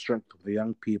 but the strength of the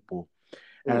young people.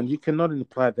 And you cannot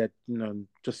apply that,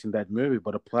 just in that movie,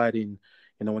 but apply it in,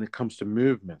 when it comes to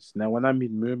movements. Now, when I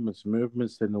mean movements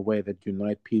in a way that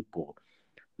unite people,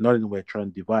 not in a way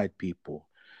trying to divide people.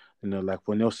 Like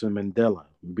for Nelson Mandela,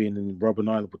 being in Robben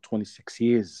Island for 26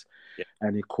 years, Yeah.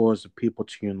 And it caused the people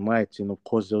to unite. And of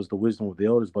course, there was the wisdom of the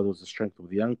elders, but there was the strength of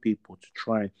the young people to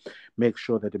try and make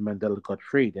sure that the Mandela got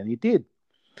freed. And he did.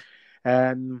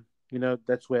 And,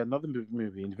 that's where another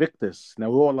movie, Invictus. Now,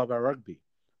 we all love our rugby.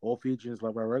 All Fijians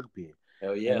love our rugby.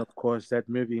 Hell And yeah. of course, that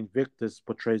movie Invictus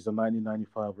portrays the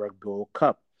 1995 Rugby World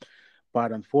Cup.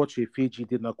 But unfortunately, Fiji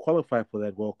did not qualify for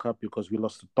that World Cup because we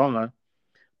lost to Tonga.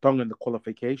 Tonga in the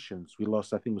qualifications. We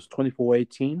lost, I think it was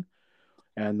 24-18.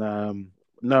 And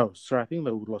no, sorry, I think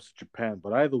that we lost to Japan.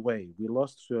 But either way, we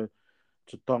lost to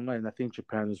Tonga and I think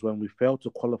Japan is when we failed to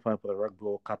qualify for the Rugby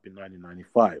World Cup in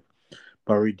 1995.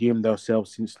 But redeemed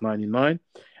ourselves since 99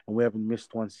 and we haven't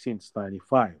missed one since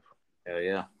 95. Hell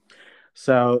yeah.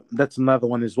 So that's another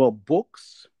one as well.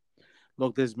 Books.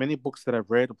 Look, there's many books that I've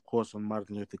read, of course, on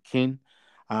Martin Luther King.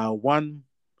 One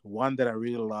that I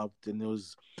really loved, and it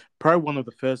was probably one of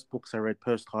the first books I read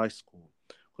post high school.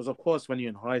 Because of course, when you're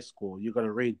in high school, you got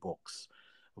to read books.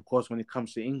 Of course, when it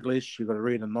comes to English, you got to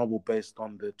read a novel based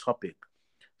on the topic.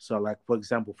 So, like for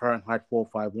example, Fahrenheit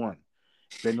 451.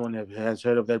 If anyone has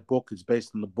heard of that book, it's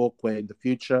based on the book where in the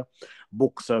future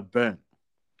books are burned.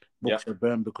 Books are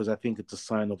burned because I think it's a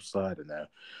sign of, I don't know,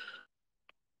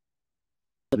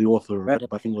 the author read it,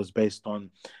 I think it was based on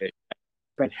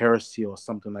heresy or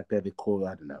something like that. They call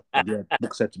it, I don't know. But yeah,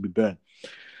 books had to be burned.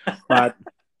 But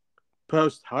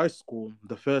post high school,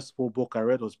 the first full book I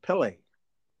read was Pele.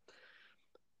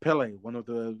 Pele, one of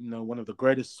the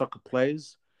greatest soccer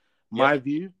players. My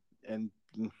view, and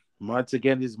once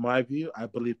again is my view. I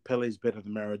believe Pele is better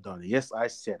than Maradona. Yes, I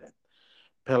said it.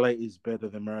 Pele is better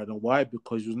than Maradona. Why?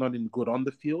 Because he was not in good on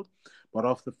the field, but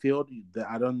off the field,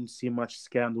 I don't see much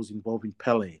scandals involving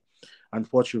Pele.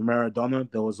 Unfortunately, Maradona,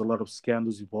 there was a lot of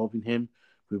scandals involving him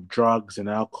with drugs and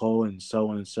alcohol and so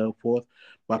on and so forth.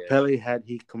 But Pele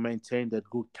he maintained that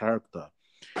good character.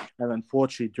 And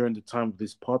unfortunately, during the time of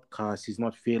this podcast, he's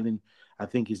not feeling, I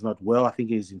think he's not well. I think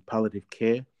he's in palliative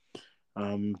care.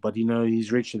 But,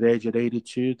 he's reached the age at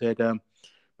 82 that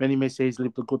many may say he's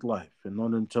lived a good life. And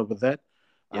on top of that,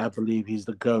 I believe he's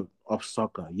the GOAT of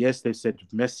soccer. Yes, they said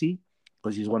Messi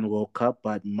because he's won the World Cup,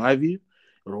 but in my view,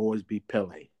 it'll always be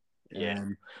Pele. Yeah.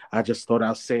 And I just thought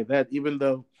I'll say that, even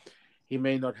though he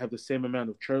may not have the same amount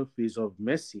of trophies of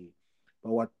Messi,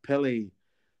 but what Pele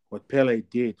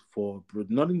did for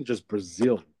not only just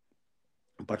Brazil,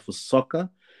 but for soccer,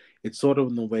 it sort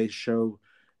of in a way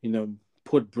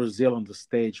put Brazil on the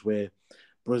stage where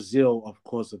Brazil, of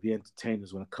course, are the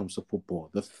entertainers when it comes to football.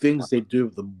 The things they do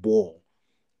with the ball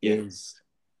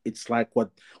it's like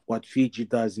what Fiji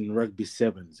does in rugby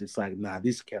sevens. It's like, nah,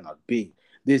 this cannot be.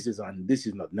 This is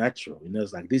not natural.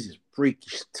 It's like this is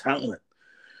freakish talent.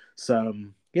 So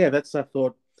that's I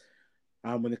thought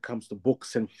when it comes to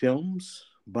books and films.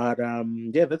 But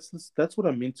that's what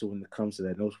I'm into when it comes to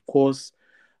that. And of course,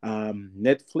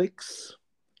 Netflix.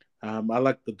 I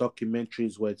like the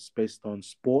documentaries where it's based on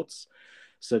sports.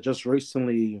 So just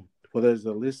recently, for those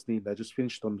that are listening, I just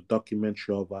finished on the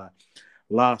documentary of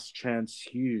Last Chance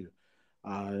Hugh.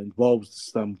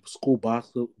 Involves some school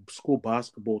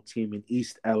basketball team in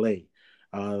East LA.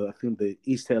 I think the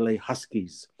East LA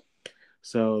Huskies.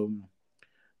 So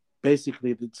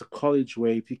basically, it's a college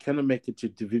where if you cannot make it to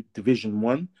Division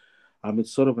One,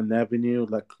 it's sort of an avenue,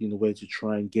 like in a way to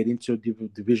try and get into a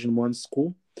Division One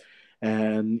school.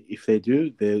 And if they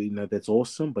do, that's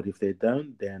awesome. But if they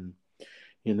don't, then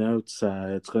it's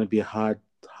going to be a hard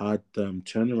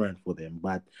turnaround for them.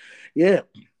 But yeah,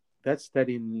 that's that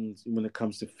when it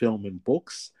comes to film and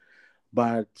books.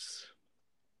 But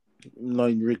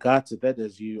in regard to that,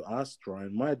 as you asked,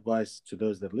 Ryan, my advice to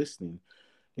those that are listening,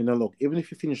 look, even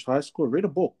if you finish high school, read a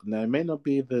book. Now, it may not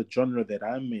be the genre that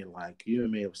I may like. You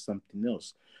may have something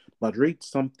else. But read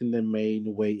something that may, in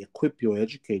a way, equip you or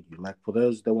educate you. Like for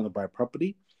those that want to buy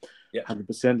property,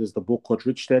 100% there's the book called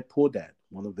Rich Dad, Poor Dad.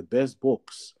 One of the best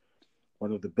books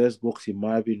in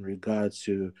my view in regards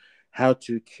to how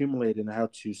to accumulate and how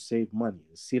to save money.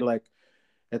 See, like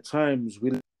at times we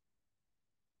live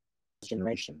in a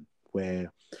generation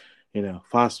where,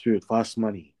 fast food, fast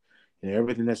money,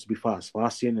 everything has to be fast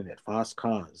internet, fast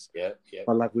cars.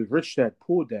 But like with Rich Dad,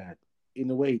 Poor Dad,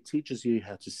 in a way, it teaches you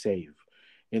how to save.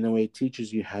 In a way, it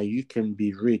teaches you how you can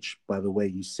be rich by the way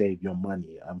you save your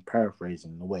money. I'm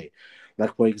paraphrasing in a way.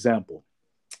 Like, for example,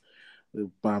 the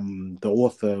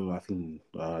author, I think,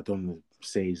 I don't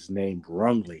say his name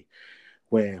wrongly,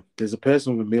 where there's a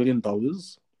person with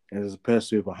 $1,000,000 and there's a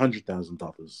person with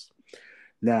 $100,000.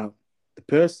 Now, the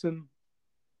person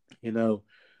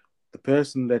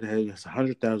that has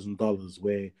 $100,000,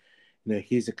 where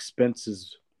his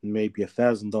expenses may be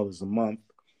 $1,000 a month,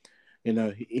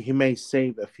 he may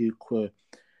save a few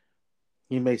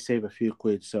he may save a few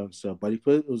quid, so and so. But if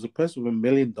it was a person with $1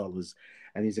 million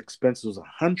and his expenses was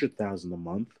 100,000 a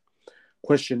month,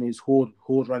 question is who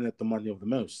would run out the money of the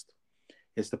most?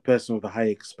 It's the person with the high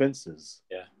expenses.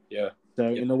 Yeah. So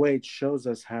Yep. in a way, it shows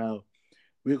us how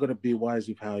we're going to be wise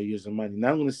with how we use the money.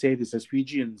 Now I'm going to say this as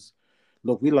Fijians,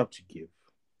 look, we love to give.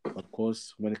 Of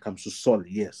course, when it comes to soli,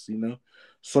 yes,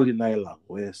 soli naila,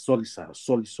 or soli sa,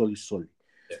 soli.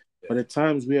 Yeah. But at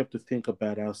times we have to think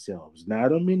about ourselves. Now I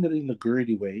don't mean it in a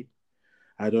greedy way.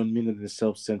 I don't mean it in a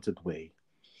self-centered way.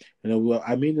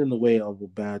 I mean in the way of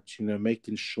about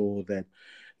making sure that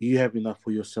you have enough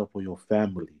for yourself or your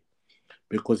family.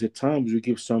 Because at times we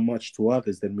give so much to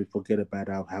others, then we forget about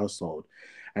our household.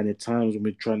 And at times when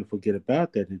we're trying to forget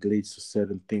about that, it leads to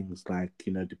certain things like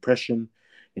depression,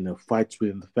 fights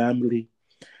within the family.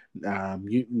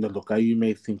 Look, you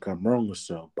may think I'm wrong or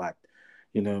so, but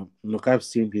look, I've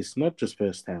seen this not just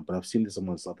firsthand, but I've seen this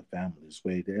amongst other families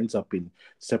where it ends up in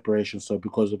separation. So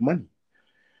because of money,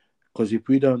 because if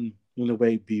we don't, in a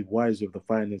way, be wise with the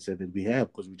finances that we have,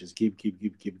 because we just give,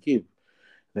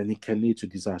 then it can lead to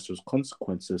disastrous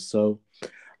consequences. So,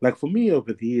 like for me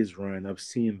over the years, Ryan, I've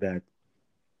seen that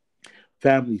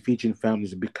Fijian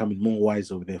families are becoming more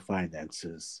wise over their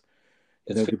finances.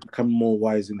 It's They're becoming more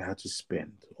wise in how to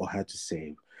spend or how to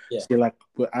save. Yeah. See, like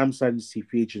I'm starting to see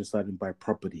Fijians starting to buy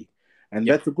property, and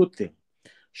Yep. that's a good thing.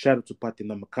 Shout out to Pati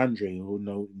Namakandre, who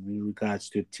in regards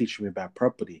to teaching me about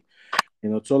property.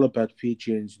 It's all about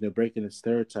Fijians, breaking the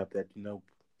stereotype that,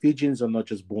 Fijians are not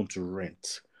just born to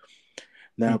rent.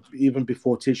 Now, even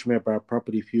before teaching me about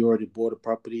property, if you already bought a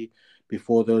property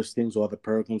before those things or other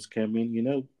programs came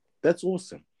in, that's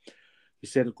awesome. You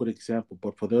set a good example.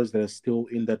 But for those that are still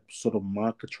in that sort of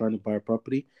market trying to buy a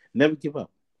property, never give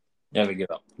up. Never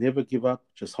give up. Never give up.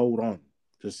 Just hold on.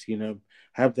 Just,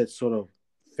 have that sort of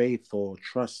faith or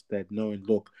trust that knowing,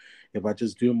 look, if I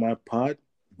just do my part,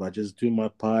 if I just do my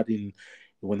part in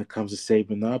when it comes to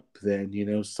saving up,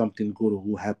 then, something good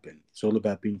will happen. It's all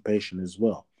about being patient as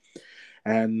well.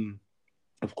 And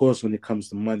of course, when it comes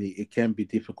to money, it can be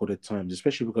difficult at times,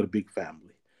 especially if you've got a big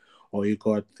family or you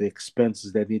got the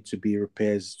expenses that need to be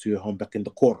repairs to your home back in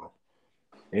the Koro,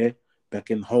 yeah,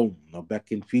 back in home or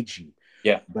back in Fiji,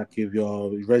 Yeah. back if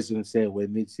your residence there where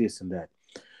it needs this and that.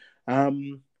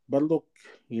 But look,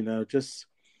 just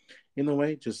in a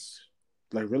way, just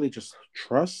like really just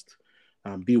trust,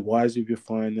 be wise with your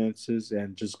finances,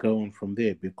 and just go on from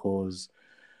there because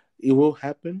it will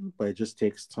happen, but it just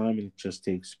takes time and it just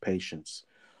takes patience.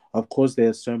 Of course, there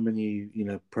are so many,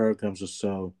 programs or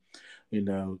so, in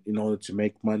order to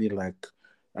make money. Like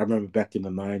I remember back in the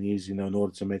 90s, in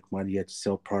order to make money, you had to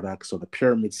sell products or the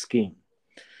pyramid scheme.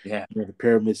 Yeah. The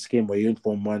pyramid scheme where you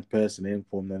inform one person, they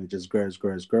inform them, it just grows.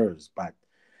 But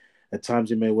at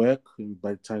times it may work,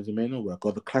 but at times it may not work.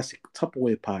 Or the classic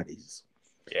Tupperware parties.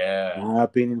 Yeah.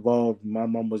 I've been involved. My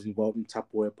mom was involved in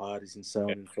Tupperware parties and so on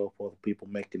Yeah. and so forth. People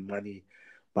making money,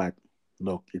 but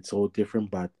look, it's all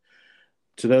different. But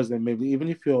to those that maybe, even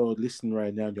if you're listening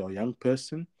right now, you're a young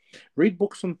person, read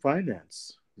books on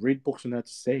finance. Read books on how to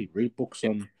save. Read books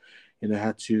on,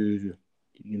 how to,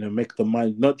 make the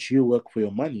money. Not you work for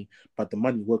your money, but the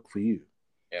money work for you.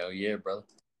 Hell yeah, brother.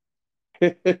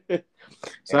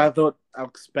 So Yeah. I thought I'll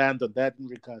expand on that in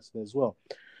regards to that as well.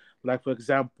 Like, for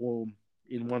example,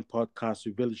 in one podcast,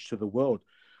 We Village to the World,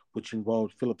 which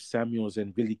involved Philip Samuels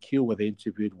and Billy Q, where they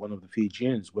interviewed one of the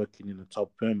Fijians working in a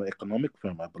top firm, economic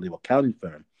firm, I believe, accounting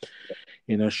firm,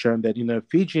 showing that,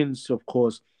 Fijians, of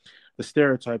course, the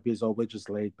stereotype is, oh, we're just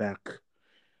laid back.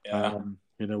 Yeah.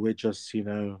 We're just,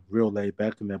 real laid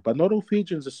back in there. But not all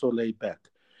Fijians are so laid back.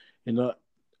 You know,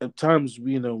 at times,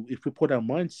 if we put our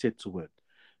mindset to it,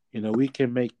 we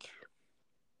can make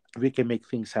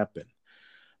things happen.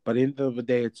 But at the end of the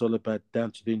day, it's all about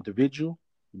down to the individual,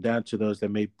 down to those that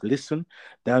may listen,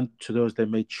 down to those that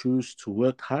may choose to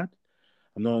work hard.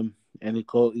 And it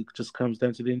just comes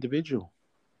down to the individual.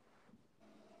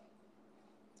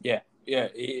 Yeah. Yeah.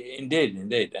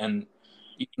 Indeed. And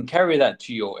you can carry that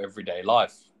to your everyday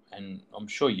life, and I'm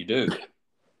sure you do.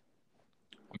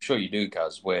 I'm sure you do,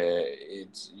 cuz where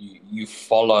you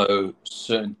follow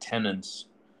certain tenets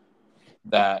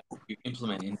that you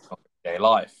implement in your everyday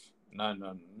life. No,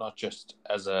 not just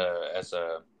as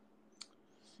a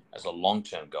long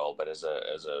term goal, but as a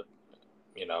as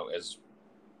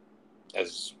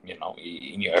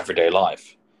in your everyday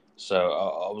life. So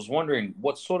I was wondering,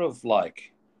 what sort of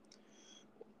like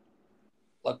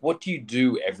what do you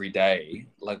do every day?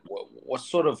 Like what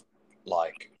sort of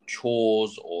like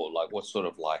chores or like what sort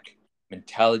of like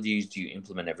mentalities do you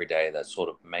implement every day that sort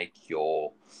of make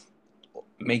you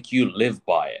live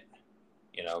by it?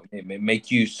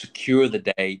 Make you secure the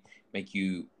day, make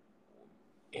you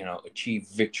achieve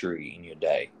victory in your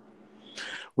day?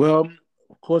 Well,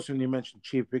 of course, when you mention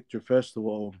chief victory, first of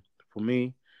all, for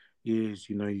me, is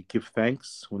you give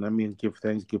thanks. When I mean give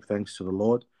thanks to the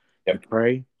Lord. You Yep.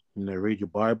 pray. Read your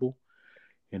Bible.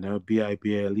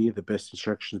 Bible, the best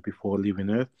instructions before leaving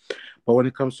Earth. But when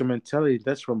it comes to mentality,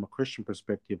 that's from a Christian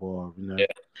perspective, or Yeah.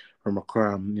 from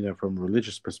from a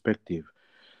religious perspective.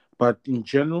 But in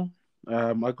general,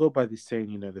 I go by this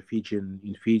saying, the Fijian,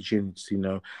 it's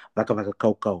like a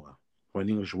cocoa. Or in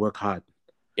English, work hard.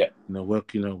 Yeah.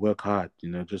 Work hard.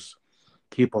 Just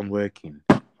keep on working,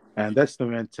 and that's the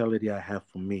mentality I have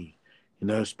for me.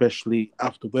 Especially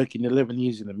after working 11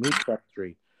 years in a meat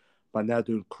factory, but now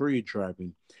doing courier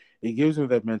driving, it gives me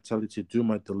that mentality to do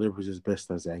my deliveries as best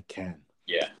as I can.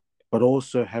 Yeah. But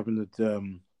also having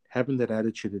that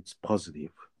attitude that's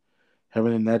positive,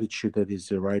 having an attitude that is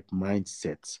the right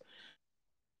mindset.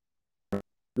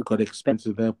 We got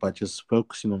expensive there, but just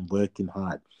focusing on working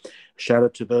hard. Shout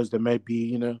out to those that may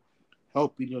be,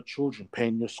 helping your children,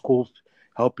 paying your school,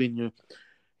 helping you,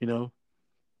 you know,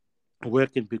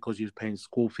 working because you're paying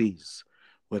school fees,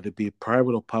 whether it be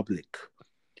private or public.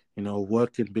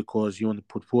 Working because you want to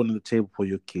put food on the table for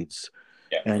your kids.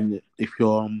 Yeah. And if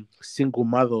you're a single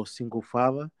mother or single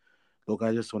father, look,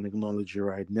 I just want to acknowledge you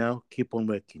right now. Keep on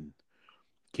working.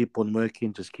 Keep on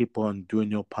working. Just keep on doing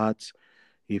your parts.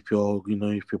 If you're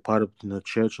part of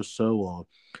church or so, or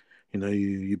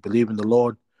you believe in the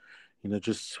Lord,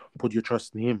 just put your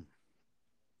trust in Him,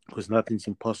 because nothing's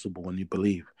impossible when you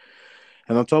believe.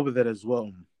 And on top of that as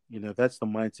well, that's the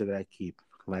mindset that I keep.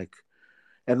 Like,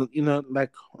 and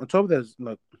like on top of that,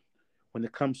 like when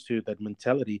it comes to that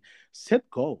mentality, set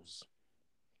goals.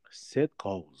 Set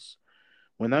goals.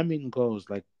 When I mean goals,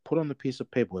 like put on a piece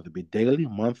of paper, whether it be daily,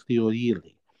 monthly, or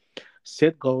yearly.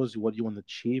 Set goals, what you want to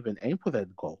achieve, and aim for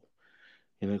that goal.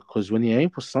 Because when you aim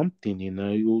for something,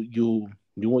 you'll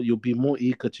be more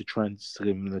eager to try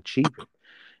and achieve it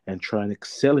and try and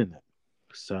excel in it.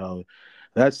 So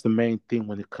that's the main thing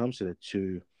when it comes to it.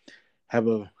 To have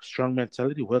a strong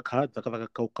mentality, work hard, like a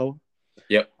cocoa.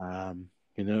 Yep.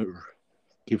 You know,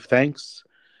 give thanks,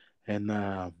 and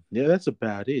yeah, that's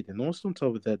about it. And also on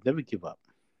top of that, never give up.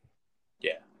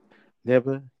 Yeah.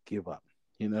 Never give up.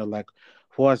 Like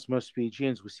for us, most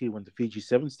Fijians, we see when the Fiji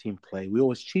Sevens team play, we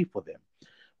always cheer for them.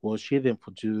 We always cheer them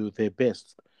for do their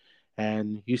best.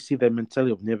 And you see that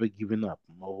mentality of never giving up,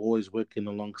 of always working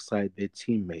alongside their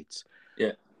teammates.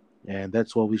 Yeah. And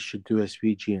that's what we should do as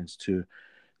Fijians, to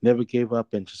never give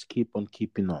up and just keep on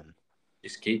keeping on.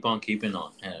 Just keep on keeping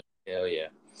on. Hell yeah.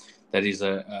 That is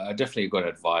a definitely good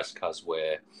advice, cuz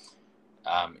where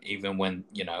even when,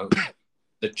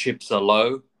 the chips are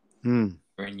low, Mm.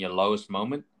 or in your lowest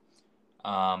moment,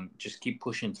 just keep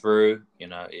pushing through.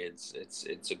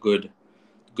 It's a good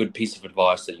piece of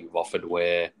advice that you've offered,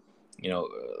 where,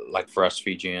 like for us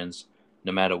Fijians,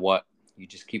 no matter what, you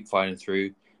just keep fighting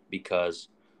through, because,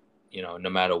 no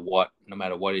matter what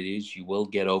it is, you will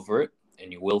get over it,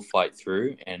 and you will fight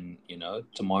through. And,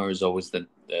 tomorrow is always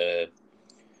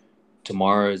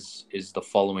tomorrow is the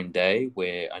following day,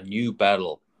 where a new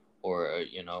battle, or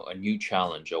a new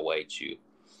challenge awaits you.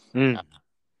 Mm.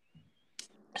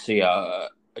 So yeah,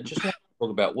 I just want to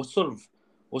talk about what sort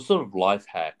of life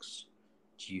hacks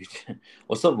do you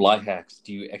what sort of life hacks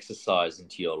do you exercise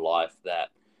into your life that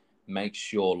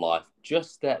makes your life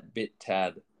just that bit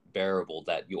tad bearable,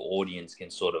 that your audience can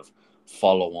sort of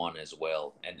follow on as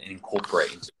well, and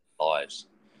incorporate into their lives?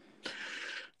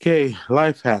 Okay,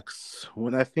 life hacks.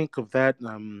 When I think of that,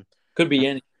 Could be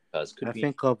any, guys. I Could be.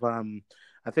 think of um,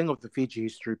 I think of the Fiji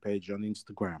history page on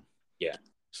Instagram. Yeah.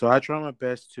 So I try my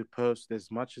best to post as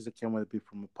much as I can, whether it be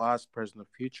from the past, present, or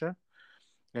future.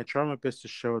 And I try my best to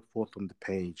show it forth on the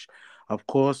page. Of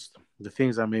course, the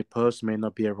things I may post may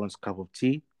not be everyone's cup of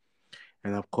tea,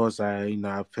 and of course,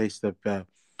 I've faced a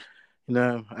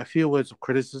few words of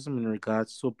criticism in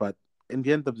regards to. But in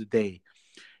the end of the day,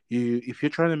 if you're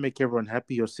trying to make everyone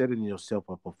happy, you're setting yourself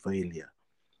up for failure.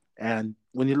 And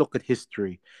when you look at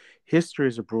history, history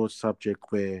is a broad subject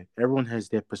where everyone has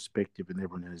their perspective and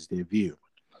everyone has their view.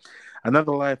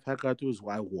 Another life hack I do is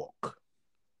I walk.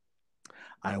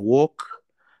 I walk.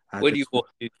 I Where do you just walk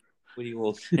to? Where do you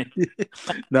walk?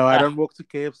 no, I don't walk to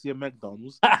KFC or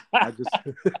McDonald's. I just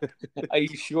Are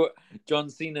you sure? John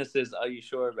Cena says, "Are you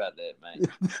sure about that,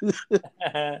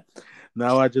 mate?"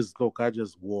 now I just look. I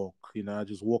just walk. I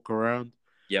just walk around.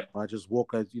 Yep. I just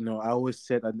walk. As I always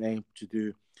set an aim to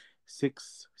do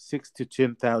six to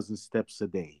 10,000 steps a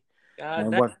day.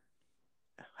 And That. what?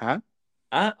 Huh?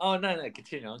 Oh no, no.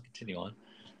 Continue on. Continue on.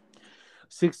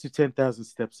 6 to 10,000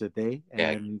 steps a day, Yeah.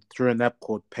 and through an app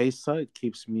called Pacer, it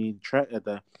keeps me track at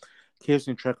the keeps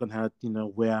me track on how,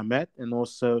 where I'm at, and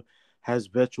also has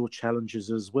virtual challenges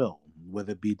as well,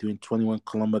 whether it be doing 21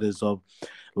 kilometers of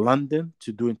London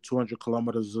to doing 200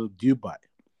 kilometers of Dubai.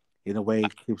 In a way,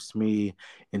 it keeps me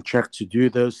in track to do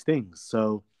those things.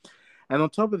 So, and on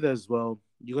top of that as well,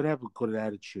 you got to have a good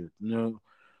attitude.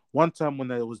 One time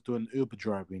when I was doing Uber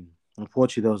driving,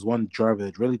 unfortunately, there was one driver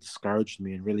that really discouraged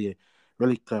me and really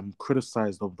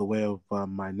criticized of the way of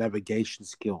my navigation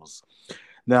skills.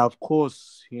 Now, of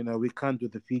course, we can't do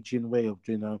the Fijian way of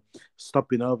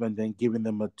stopping over and then giving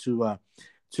them two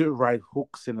right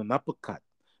hooks and an uppercut,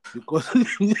 because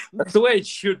That's the way it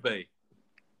should be.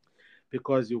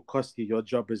 because it'll cost you your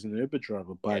job as an Uber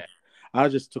driver. But Yeah. I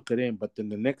just took it in. But then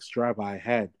the next driver I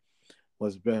had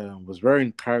was very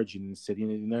encouraging and said, you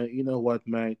know what,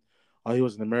 mate. Oh, he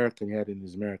was an American. He had in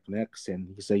his American accent.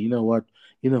 He said, you know what,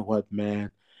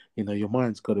 man. Your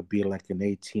mind's got to be like an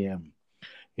ATM.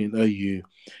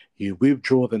 You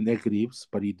withdraw the negatives,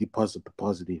 but you deposit the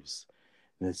positives.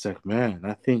 And it's like, man,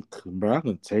 I think, bro, I'm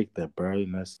gonna take that, bro.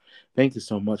 And thank you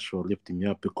so much for lifting me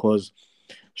up, because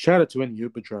shout out to any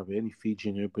Uber driver, any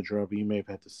Fijian Uber driver, you may have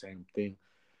had the same thing.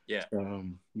 Yeah.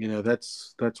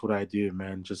 That's what I do,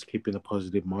 man. Just keeping a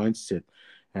positive mindset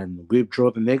and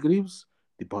withdraw the negatives,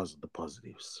 deposit the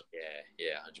positives.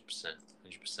 Yeah, 100%,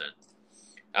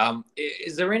 100%.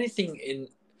 Is there anything in,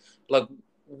 like,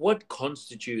 what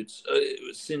constitutes,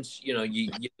 since you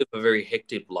live a very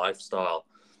hectic lifestyle,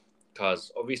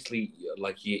 because obviously,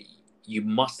 like, you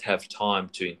must have time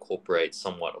to incorporate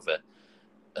somewhat of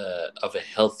a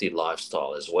healthy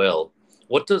lifestyle as well.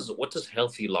 What does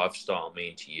healthy lifestyle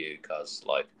mean to you? Because,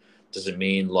 like, does it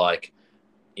mean, like,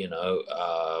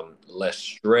 less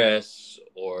stress,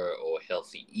 or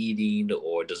healthy eating,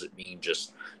 or does it mean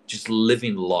just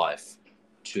living life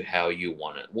to how you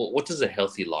want it? What does a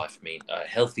healthy life mean? A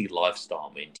healthy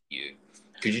lifestyle mean to you?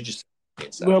 Could you just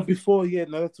answer Well, that? before, yeah,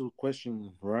 no, that's a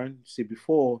question, Ryan. See,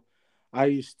 before, I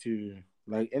used to,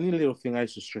 like, any little thing, I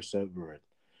used to stress over it.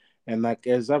 And, like,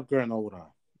 as I've grown older,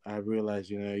 I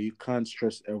realized, you can't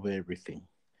stress over everything.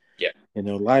 Yeah,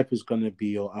 Life is going to be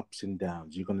your ups and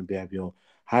downs. You're going to have your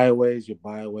highways, your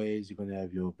byways, you're going to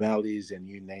have your valleys, and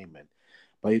you name it.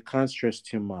 But you can't stress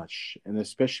too much. And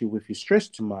especially if you stress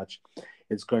too much,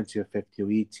 it's going to affect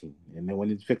your eating. And then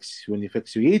when it affects your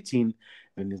eating,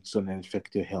 then it's going to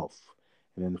affect your health.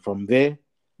 And then from there,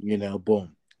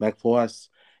 boom. Like for us,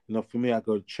 for me, I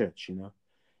go to church.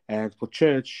 And for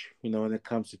church, when it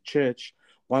comes to church,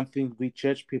 one thing we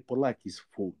church people like is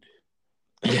food.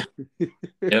 yeah,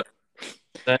 yep.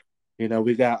 That-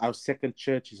 We got our second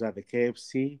church is at the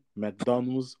KFC,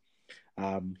 McDonald's.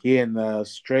 Here in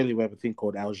Australia, we have a thing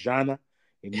called Aljana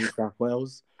in New South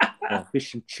Wales,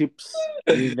 fish and chips,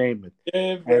 you name it.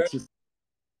 yeah, And bro. just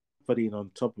putting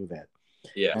on top of that.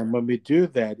 Yeah, And when we do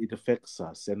that, it affects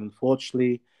us. And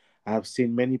unfortunately, I've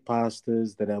seen many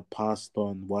pastors that have passed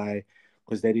on. Why?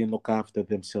 Because they didn't look after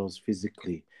themselves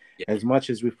physically. yeah, As much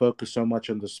as we focus so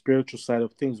much on the spiritual side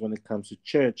of things when it comes to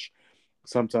church,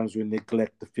 sometimes we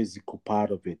neglect the physical part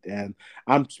of it. And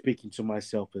I'm speaking to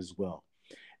myself as well.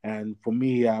 And for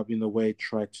me, I've in a way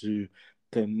tried to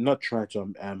not try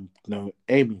to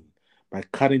aiming by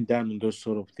cutting down on those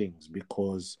sort of things,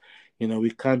 because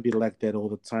we can't be like that all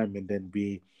the time, and then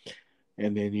we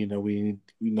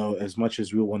as much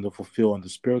as we want to fulfill on the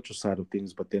spiritual side of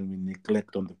things, but then we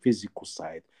neglect on the physical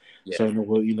side. So yeah,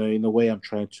 in a way, I'm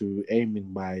trying to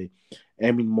aiming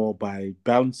more by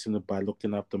balancing it, by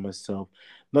looking after myself,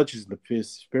 not just in the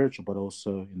spiritual but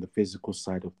also in the physical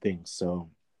side of things. So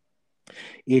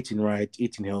eating right,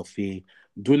 eating healthy,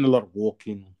 doing a lot of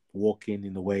walking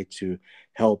in a way to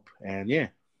help. And yeah.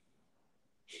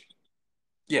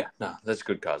 yeah. No, that's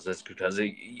good, cuz. That's good, cuz.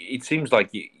 It seems like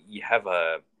you have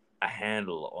a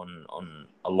handle on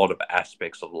a lot of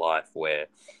aspects of life where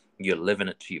you're living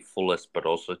it to your fullest, but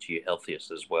also to your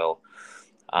healthiest as well.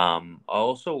 I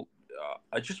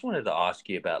just wanted to ask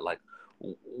you about, like,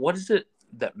 what is it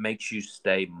that makes you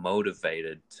stay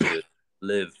motivated to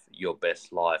live your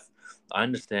best life? I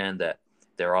understand that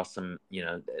there are some,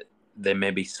 there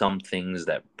may be some things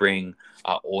that bring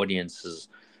our audiences,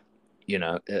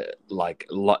 like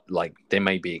they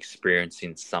may be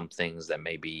experiencing some things that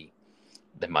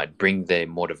they might bring their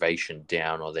motivation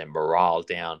down or their morale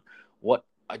down. What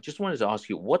I just wanted to ask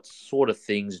you, what sort of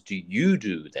things do you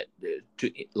do that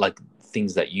like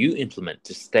things that you implement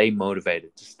to stay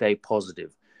motivated, to stay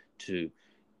positive, to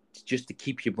just to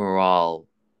keep your morale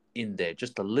in there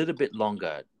just a little bit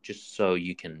longer, just so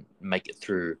you can make it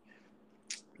through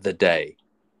the day?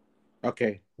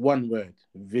 Okay, one word: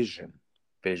 vision.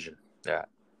 Vision. Yeah.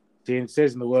 See, it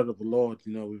says in the word of the Lord,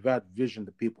 without vision,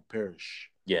 the people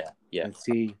perish. Yeah. Yeah. And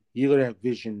see, you gotta have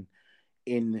vision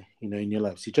in in your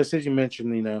life? See, just as you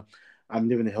mentioned, I'm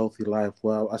living a healthy life.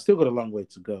 Well, I still got a long way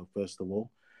to go, first of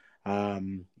all.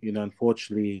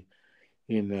 Unfortunately,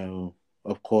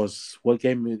 of course, what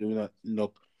gave me,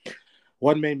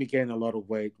 what made me gain a lot of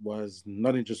weight was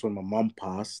not just when my mom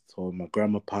passed or my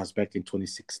grandma passed back in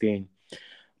 2016,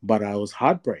 but I was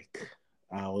heartbreak.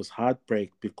 I was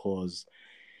heartbreak because,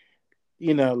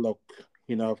 look,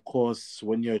 of course,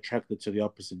 when you're attracted to the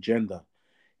opposite gender,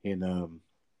 you know,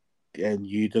 and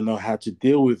you don't know how to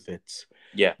deal with it.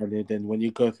 Yeah. And then when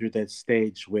you go through that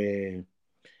stage where,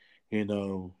 you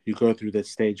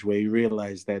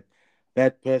realize that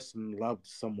that person loved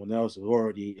someone else who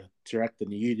already interacted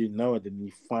and you didn't know it, and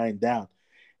you find out,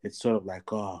 it's sort of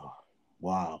like, oh,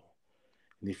 wow.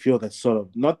 And you feel that sort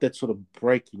of, not that sort of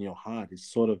break in your heart, it's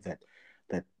sort of that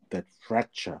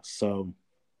fracture. So,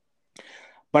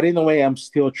 but in a way, I'm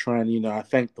still trying. I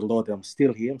thank the Lord that I'm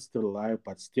still here, I'm still alive,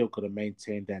 but still got to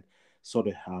maintain that sort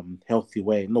of healthy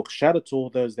way. And look, shout out to all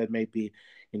those that may be,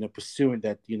 pursuing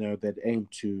that, that aim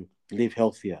to live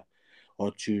healthier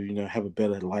or to, have a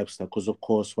better lifestyle. Because of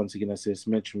course, once again, as I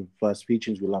mentioned, first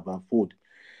features, we love our food.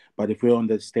 But if we're on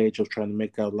that stage of trying to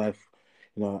make our life,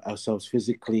 ourselves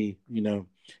physically,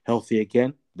 healthy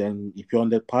again, then if you're on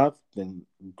that path, then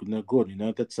good.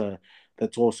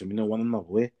 That's awesome. One another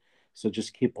way. So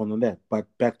just keep on that. But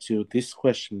back to this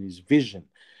question is vision,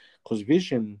 because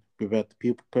vision without the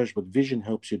people perish, but vision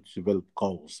helps you to develop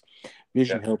goals.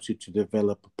 Vision Yeah. helps you to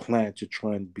develop a plan to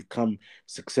try and become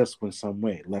successful in some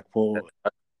way. Like for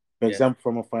Yeah. example,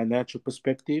 from a financial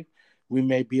perspective, we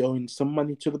may be owing some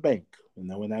money to the bank.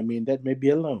 When I mean that, maybe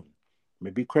a loan,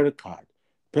 maybe credit card,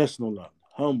 personal loan,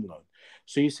 home loan.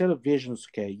 So you set up visions,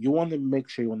 okay? You want to make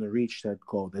sure you want to reach that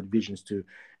goal. That vision is to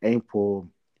aim for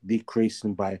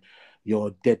decreasing by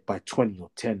your debt by 20 or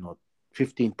 10 or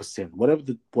 15%, whatever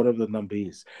the number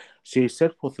is. So you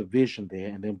set forth a vision there,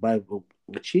 and then by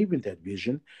achieving that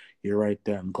vision, you write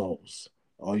down goals,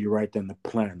 or you write down a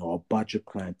plan or a budget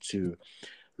plan to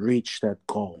reach that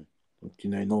goal,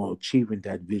 achieving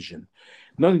that vision.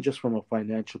 Not only just from a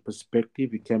financial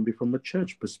perspective, it can be from a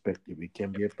church perspective. It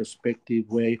can be a perspective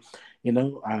where,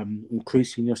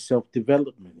 increasing your self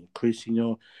development, increasing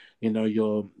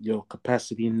your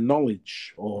capacity in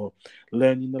knowledge or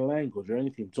learning the language or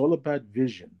anything. It's all about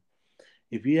vision.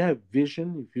 If you have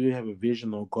vision, if you have a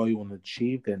vision or goal you want to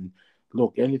achieve, then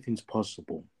look, anything's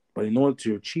possible. But in order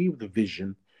to achieve the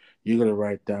vision, you got to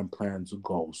write down plans and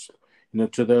goals.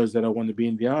 To those that want to be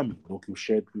in the army, look, you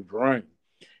shared with Ryan,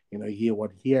 hear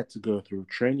what he had to go through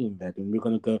training that. And we're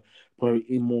going to go probably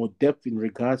in more depth in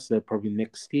regards to that probably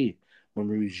next year when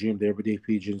we resume the Everyday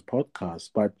Fijians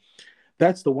podcast. But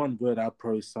that's the one word I'll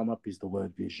probably sum up is the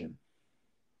word vision.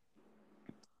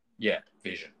 Yeah,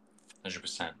 vision,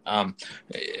 100%.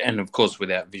 And of course,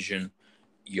 without vision,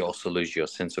 you also lose your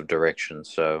sense of direction.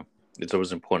 So it's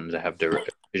always important to have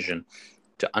direct vision,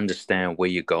 to understand where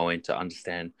you're going, to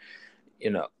understand,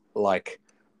 like,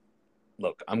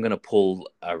 look, I'm going to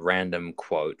pull a random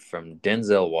quote from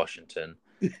Denzel Washington.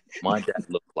 My dad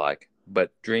looked like,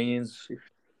 but dreams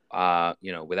are,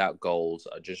 without goals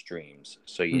are just dreams.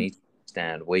 So you need to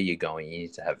understand where you're going. You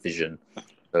need to have vision.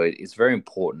 So it's very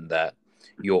important that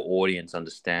your audience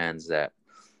understands that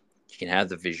you can have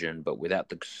the vision, but without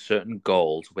the certain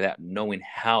goals, without knowing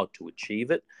how to achieve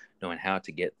it, knowing how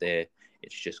to get there,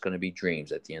 it's just going to be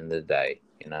dreams at the end of the day.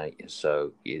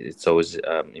 So it's always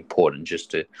important just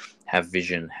to have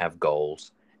vision, have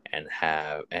goals, and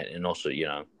also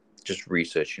just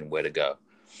researching where to go.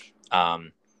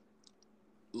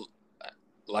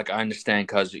 Like, I understand,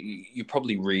 because you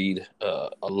probably read a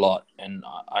lot, and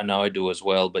I know I do as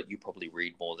well, but you probably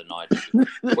read more than I do.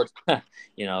 What's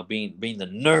being the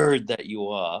nerd that you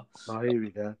are. Oh, here we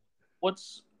go.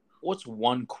 What's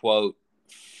one quote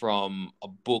from a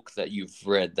book that you've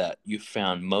read that you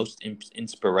found most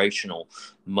inspirational,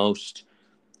 most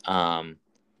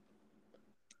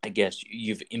I guess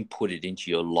you've inputted into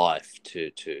your life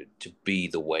to be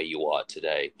the way you are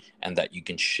today, and that you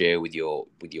can share with your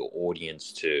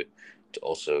audience to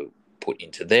also put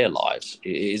into their lives?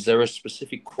 Is there a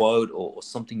specific quote or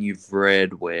something you've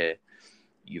read where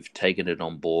you've taken it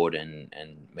on board and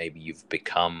maybe you've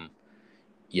become,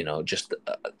 just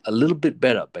a little bit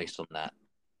better based on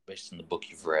the book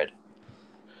you've read?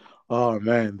 Oh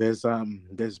man, there's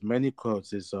many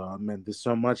quotes. There's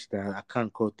so much that I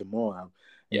can't quote them all.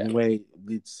 Yeah. Anyway,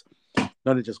 it's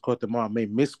not to just quote them all. I may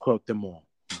misquote them all,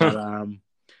 but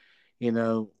you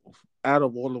know, out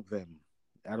of all of them,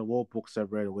 out of all books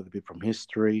I've read, whether it be from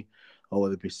history or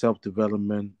whether it be self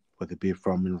development, whether it be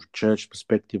from a church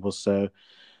perspective or so,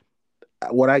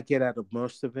 what I get out of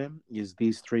most of them is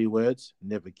these three words: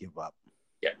 never give up.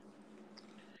 Yeah.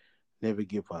 never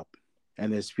give up.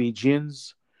 And as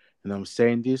Fijians, and I'm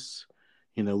saying this,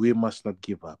 we must not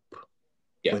give up.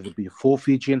 Yeah. Whether it be full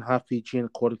Fijian, half Fijian,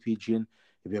 quarter Fijian,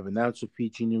 if you have an ounce of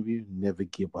Fijian in you, never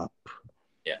give up.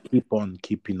 Yeah. Keep on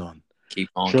keeping on. Keep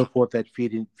on. Show forth that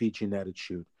Fijian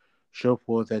attitude. Show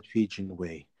forth that Fijian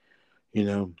way.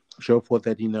 Show forth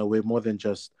that, we're more than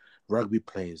just rugby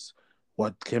players.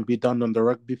 What can be done on the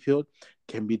rugby field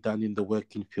can be done in the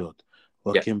working field.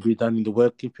 What Yeah. can be done in the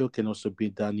working field can also be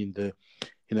done in the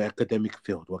academic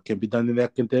field. What can be done in the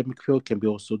academic field can be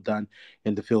also done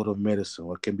in the field of medicine.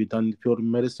 What can be done in the field of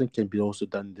medicine can be also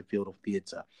done in the field of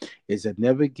theater. Is a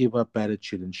never give up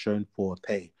attitude and showing forth,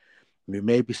 hey, we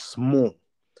may be small,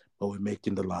 but we're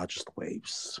making the largest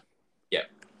waves. Yeah.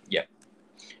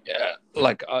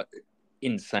 Like,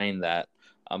 in saying that,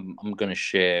 I'm going to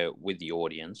share with the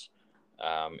audience,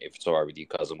 if it's all right with you,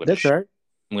 because That's right.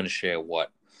 I'm going to share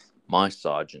what my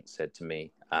sergeant said to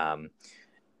me.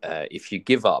 If you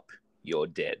give up, you're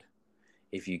dead.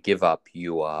 If you give up,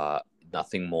 you are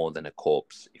nothing more than a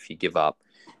corpse. If you give up,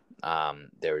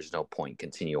 there is no point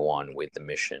continue on with the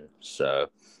mission. So,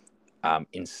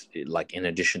 in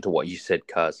addition to what you said,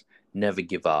 Cuz, never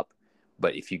give up.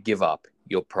 But if you give up,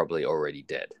 you're probably already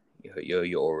dead.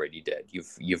 You're already dead.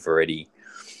 You've already,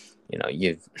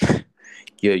 you've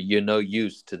you're no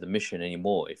use to the mission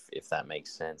anymore. If that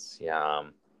makes sense. Yeah.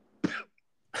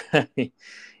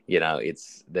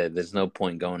 It's there's no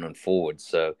point going on forward.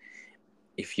 So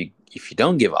if you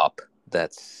don't give up,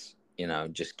 that's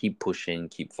just keep pushing,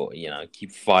 keep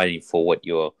fighting for what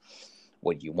you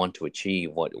want to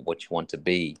achieve, what you want to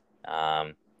be,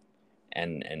 and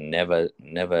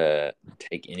never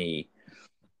take any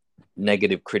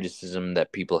negative criticism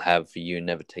that people have for you.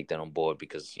 Never take that on board,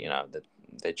 because that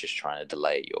they're just trying to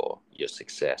delay your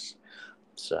success.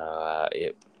 So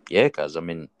yeah, because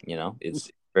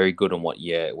it's very good on what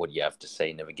you have to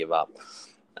say. Never give up.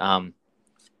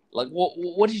 Like,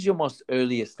 what is your most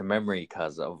earliest memory,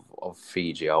 cuz, of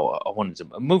Fiji? I wanted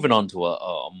to moving on to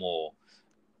a more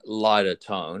lighter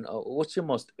tone. What's your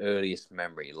most earliest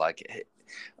memory? Like,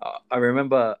 I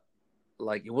remember,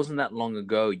 like, it wasn't that long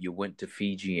ago you went to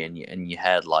Fiji, and you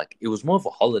had, like, it was more of a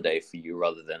holiday for you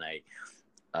rather than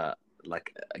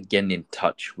like getting in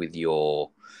touch with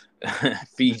your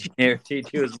Fiji heritage.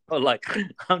 It was more like,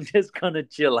 I'm just gonna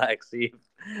chillax here.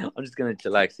 I'm just gonna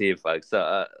chillax here, folks.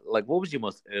 So, like, what was your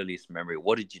most earliest memory?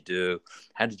 What did you do?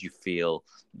 How did you feel?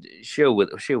 Share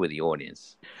with the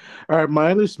audience. All right,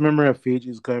 my earliest memory of Fiji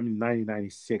is going in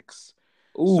 1996.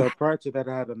 Ooh, So prior to that,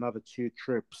 I had another 2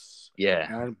 trips,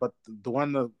 yeah, but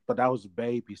but I was a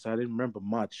baby, so I didn't remember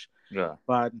much. yeah,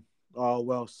 But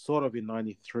sort of in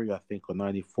 '93, I think, or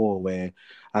 '94, where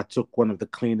I took one of the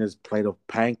cleaners' plate of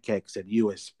pancakes at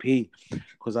USP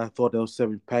because I thought they were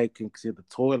serving pancakes in the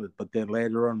toilet. But then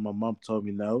later on, my mom told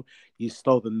me, no, you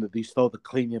stole the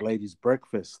cleaning lady's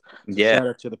breakfast. So yeah. shout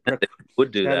out to the breakfast.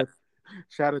 Would do that.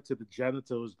 Shout out to the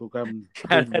janitors who Shout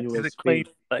cleaning out to the USP. clean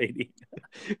lady.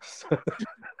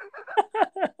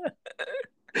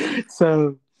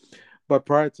 So, but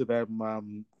prior to that,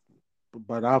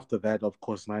 but after that, of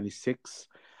course, '96,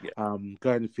 Yeah.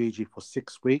 going to Fiji for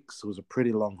 6 weeks. It was a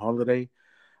pretty long holiday.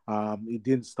 It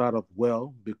didn't start off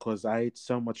well because I ate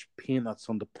so much peanuts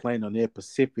on the plane on Air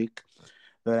Pacific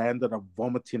that I ended up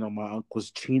vomiting on my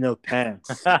uncle's chino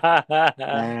pants,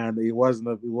 and it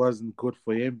wasn't good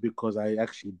for him because I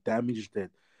actually damaged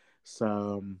it.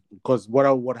 So, because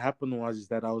what happened was is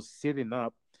that I was sitting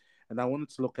up, and I wanted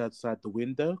to look outside the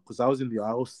window because I was in the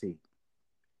aisle seat.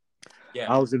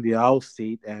 Yeah. I was in the aisle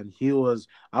seat, and he was.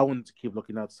 I wanted to keep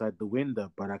looking outside the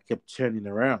window, but I kept turning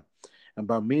around. And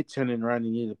by me turning around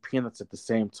and eating peanuts at the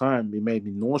same time, it made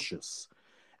me nauseous.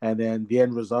 And then the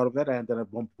end result of that, I ended up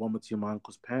vomiting my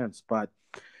uncle's pants. But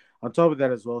on top of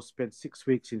that as well, spent 6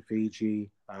 weeks in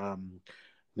Fiji.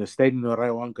 Stayed in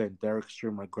Raiwanga and Derrick's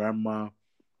room, my grandma,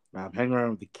 hanging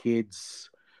around with the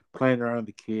kids, playing around with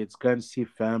the kids, going to see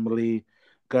family,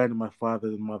 going to my father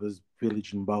and mother's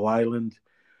village in Bow Island,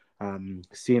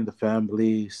 seeing the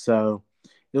family. So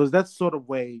it was that sort of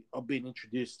way of being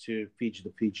introduced to Fiji,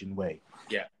 the Fijian way.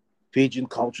 Yeah. Fijian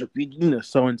culture, Fijian,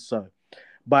 so and so.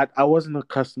 But I wasn't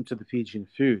accustomed to the Fijian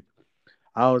food.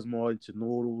 I was more into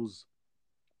noodles,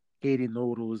 eating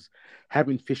noodles,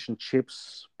 having fish and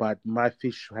chips, but my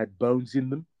fish had bones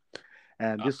in them.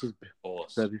 And this was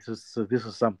Awesome. this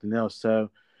is something else.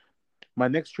 So my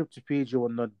next trip to Fiji will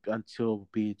not until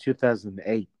be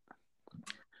 2008.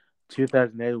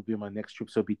 2008 will be my next trip.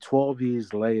 So it'll be 12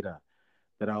 years later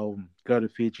that I'll go to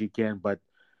Fiji again. But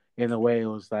in a way, it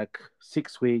was like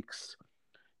 6 weeks,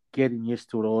 getting used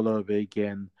to it all over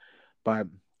again, but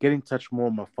getting in touch more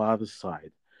on my father's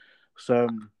side. So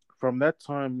from that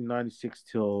time in '96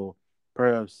 till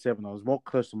probably '07, I was more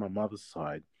close to my mother's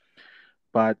side.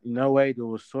 But in a way, there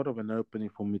was sort of an opening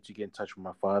for me to get in touch with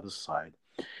my father's side.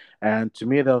 And to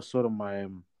me, that was sort of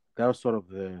that was sort of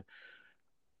the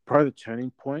probably the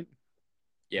turning point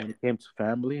Yeah. when it came to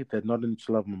family. That not only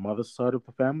to love my mother's side of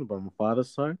the family, but my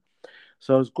father's side.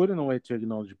 So it was good in a way to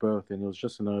acknowledge both, and it was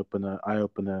just an eye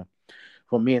opener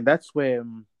for me. And that's where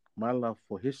my love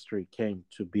for history came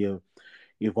to be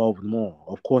evolved more.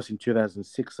 Of course, in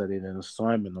 2006, I did an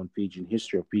assignment on Fijian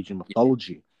history or Fijian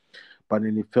mythology, but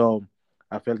then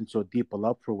I fell into a deeper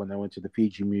love for it when I went to the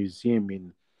Fiji Museum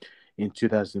in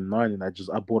 2009, and I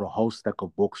bought a whole stack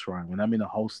of books. Right, when I mean a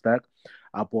whole stack,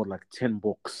 I bought like 10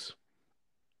 books.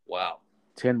 Wow.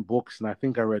 10 books, and I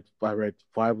think I read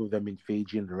 5 of them in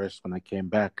Fiji, and the rest when I came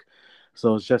back.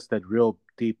 So it's just that real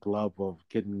deep love of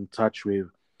getting in touch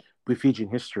with Fijian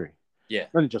history, Yeah.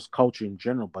 not just culture in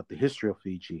general, but the history of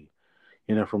Fiji.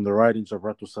 From the writings of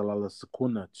Ratu Salala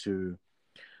Sakuna to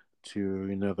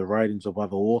the writings of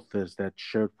other authors that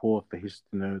showed forth the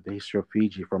history of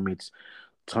Fiji from its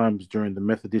times during the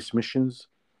Methodist missions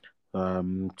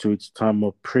to its time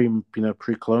of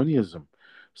pre-colonialism.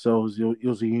 So it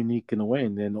was a unique in a way,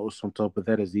 and then also on top of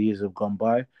that, as the years have gone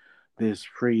by, there's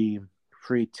free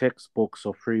textbooks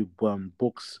or free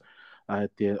books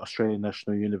at the Australian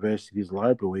National University's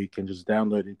library where you can just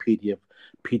download in PDF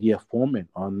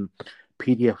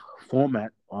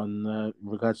format on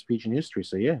regards to Fijian history.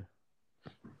 So yeah.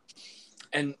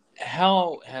 And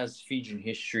how has Fijian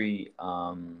history,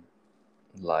 how's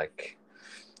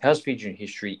Fijian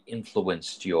history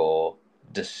influenced your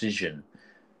decision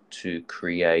to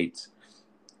create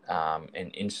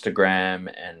an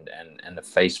Instagram and a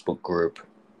Facebook group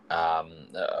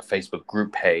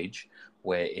page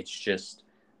where it's just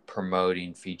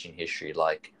promoting Fijian history?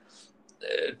 Like,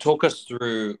 talk us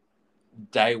through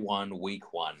day one,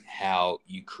 week one, how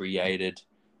you created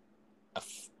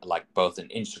both an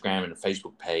Instagram and a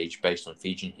Facebook page based on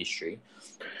Fijian history.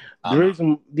 The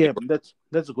reason, yeah,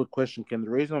 that's a good question, Ken.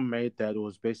 The reason I made that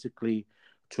was basically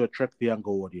to attract the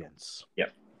younger audience.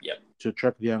 Yep. To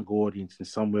attract the younger audience in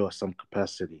some way or some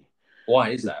capacity. Why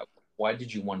is that? Why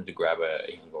did you want to grab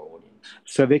a younger audience?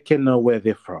 So they can know where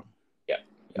they're from. Yeah.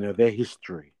 Their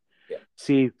history. Yeah.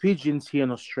 See, Fijians here in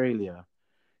Australia,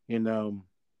 you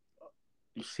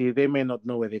see, they may not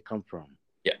know where they come from.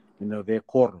 Yeah. They're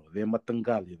Koro, they're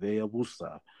Matangali, they're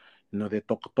Abusa, they're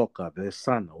Toka, they're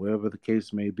Sana, wherever the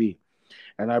case may be.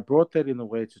 And I brought that in a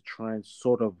way to try and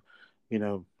sort of,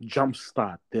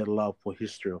 jumpstart their love for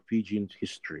history, or Fijian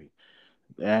history.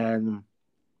 And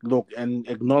look, and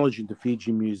acknowledging the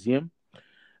Fiji Museum,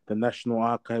 the National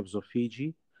Archives of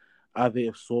Fiji,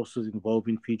 other sources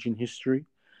involving Fijian history,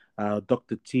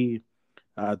 Dr. T,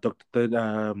 Dr.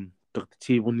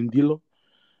 T. Wunindilo,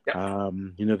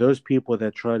 those people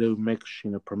that try to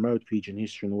promote Fijian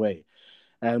history in a way.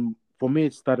 And for me,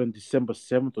 it started on December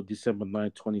 7th or December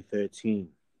 9th, 2013.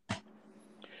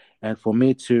 And for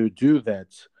me to do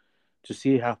that, to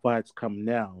see how far it's come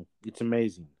now, it's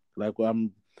amazing. Like,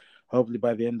 hopefully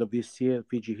by the end of this year,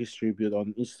 Fiji History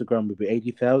on Instagram will be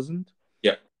 80,000.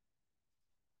 Yeah.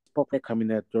 They're coming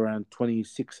at around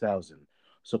 26,000.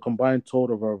 So combined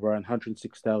total of around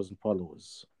 106,000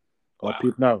 followers. Wow. Or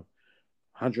people, no,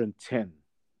 110.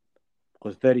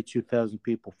 Because 32,000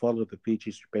 people follow the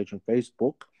Fiji History page on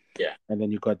Facebook. Yeah. And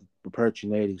then you got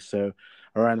approaching 80. So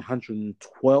around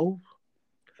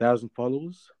 112,000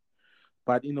 followers.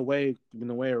 But in a way,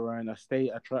 Ryan, I stay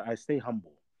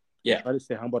humble. Yeah. I try to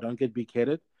stay humble. I don't get big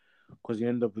headed, because at the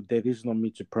end of the day, this is not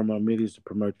me to promote me. This is to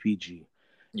promote Fiji.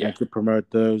 Yeah. And to promote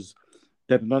those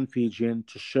that are non-Fijian,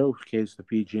 to showcase the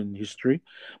Fijian history,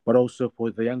 but also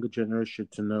for the younger generation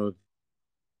to know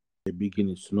their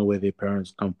beginnings, to know where their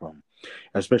parents come from,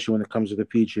 especially when it comes to the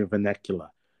Fijian vernacular,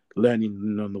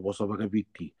 learning the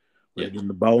Wasavagaviti, whether in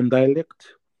the Baon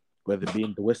dialect, whether it be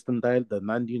in the Western dialect, the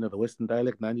Nandi, the Western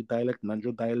dialect, Nandi dialect,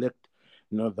 Nanjo dialect,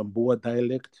 the Mbua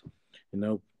dialect,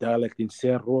 dialect in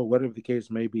Cerro, whatever the case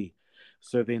may be.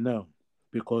 So they know.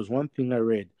 Because one thing I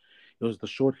read, it was the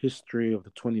short history of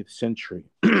the 20th century.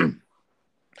 And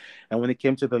when it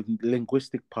came to the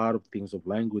linguistic part of things, of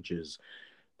languages,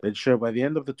 they show by the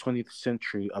end of the 20th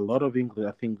century, a lot of English,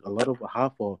 I think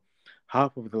half of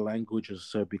the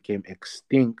languages became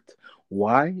extinct.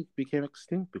 Why it became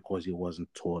extinct? Because it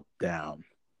wasn't taught down.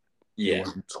 Yeah. It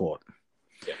wasn't taught.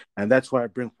 Yeah. And that's why I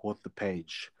bring forth the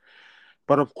page.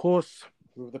 But of course,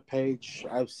 with the page,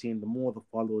 I've seen the more the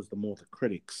followers, the more the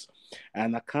critics.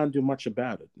 And I can't do much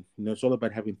about it. It's all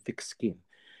about having thick skin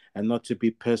and not to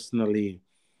be personally,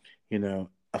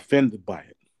 offended by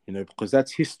it, because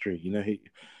that's history.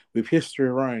 With history,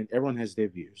 Ryan, everyone has their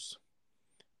views.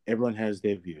 Everyone has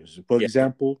their views. For Yeah.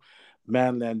 example,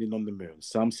 man landing on the moon.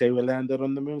 Some say we landed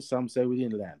on the moon. Some say we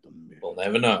didn't land on the moon. We'll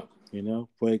never know. You know,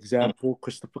 for example,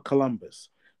 Christopher Columbus.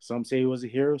 Some say he was a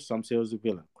hero. Some say he was a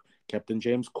villain. Captain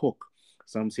James Cook.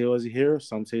 Some say he was a hero.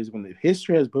 Some say he's a villain.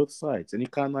 History has both sides, and you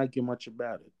can't argue much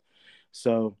about it.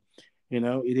 So, you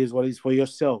know, it is what it is for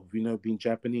yourself. You know, being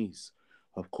Japanese.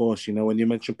 Of course, you know, when you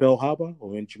mention Pearl Harbor or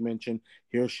when you mention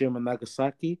Hiroshima and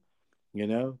Nagasaki, you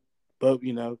know, but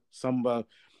you know, some are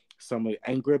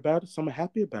angry about it, some are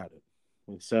happy about it.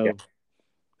 And so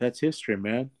that's history,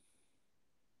 man.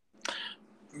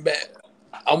 But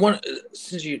I want,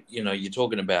 since you're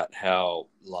talking about how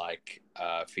like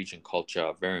Fijian culture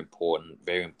are very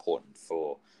important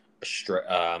for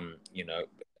Australia.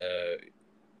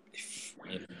 If,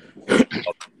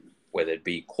 whether it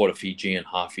be quarter Fijian,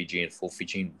 half Fijian, full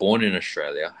Fijian, born in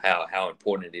Australia, how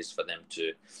important it is for them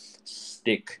to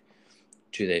stick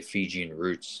to their Fijian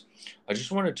roots. I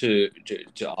just wanted to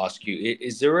ask you: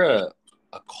 is there a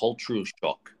cultural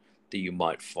shock that you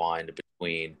might find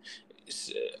between,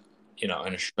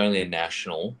 an Australian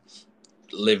national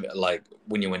live like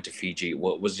when you went to Fiji?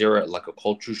 Was there a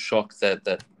cultural shock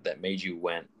that made you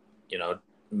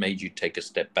made you take a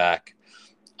step back,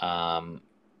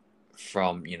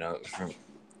 from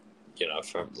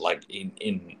like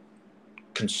in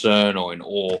concern or in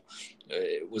awe?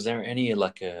 Was there any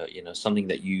something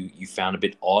that you found a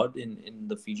bit odd in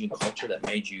the Fijian culture that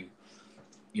made you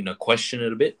question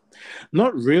it a bit?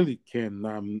 Not really, Ken.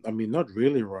 I mean, not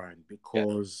really, Ryan,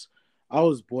 because I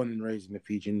was born and raised in the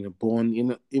Fijian, born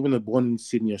in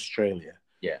Sydney, Australia.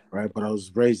 Yeah. Right, but I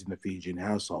was raised in a Fijian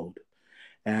household,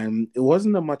 and it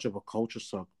wasn't that much of a culture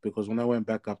shock because when I went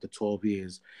back after 12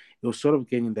 years, it was sort of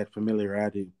gaining that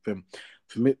familiarity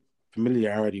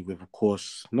with, of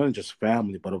course, not just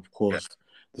family, but of course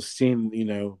the scene,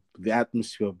 the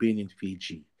atmosphere of being in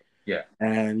Fiji. Yeah.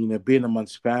 And being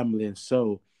amongst family, and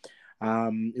so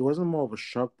it wasn't more of a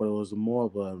shock, but it was more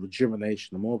of a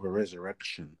rejuvenation, more of a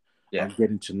resurrection of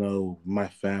getting to know my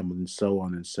family and so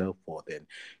on and so forth, and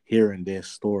hearing their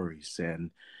stories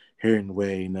and hearing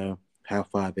where how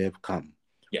far they've come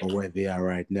or where they are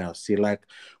right now. See, like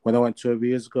when I went 12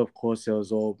 years ago, of course, I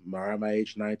was all around my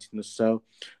age, 19 or so.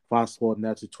 Fast forward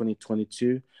now to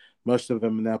 2022, most of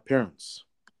them are now parents.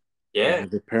 Yeah.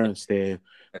 The parents, they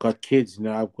got kids.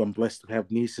 I'm blessed to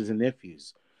have nieces and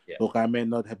nephews. Yeah. Look, I may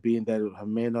not have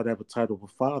a title of a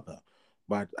father,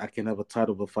 but I can have a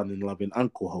title of a fun and loving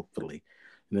uncle, hopefully.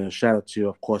 Shout out to,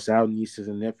 of course, our nieces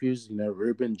and nephews,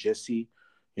 Ruben, Jesse,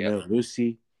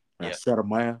 Lucy, Sarah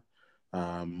Maya.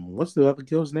 What's the other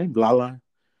girl's name? Lala.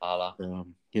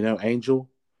 Angel.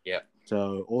 Yeah.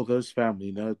 So all those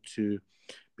family, to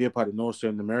be a part of North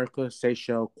in America,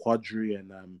 Seychelles, Quadri,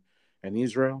 and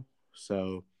Israel.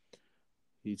 So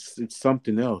it's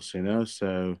something else,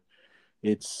 So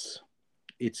it's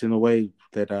in a way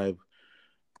that I've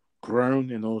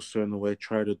grown, and also in a way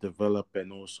try to develop,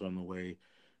 and also in a way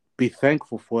be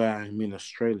thankful for where I'm in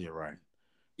Australia, right?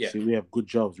 Yeah. See, we have good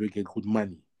jobs, we get good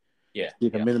money. Yeah. See,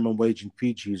 the minimum wage in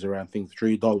Fiji is around, I think,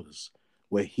 $3,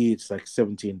 where here it's like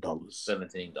 $17.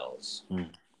 $17. Mm.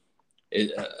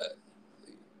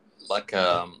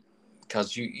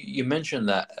 Because you mentioned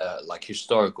that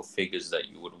historical figures that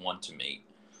you would want to meet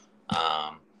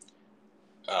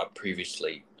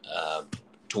previously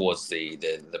towards the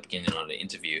beginning of the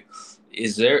interview.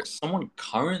 Is there someone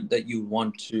current that you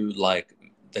want to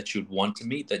that you'd want to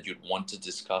meet, that you'd want to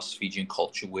discuss Fijian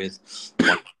culture with,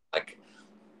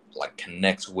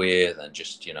 connect with, and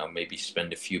just maybe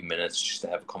spend a few minutes just to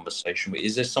have a conversation with?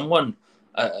 Is there someone,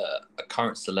 a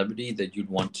current celebrity that you'd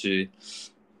want to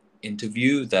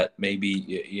interview that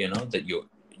maybe that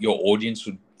your audience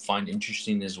would find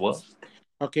interesting as well?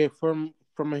 Okay, from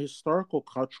a historical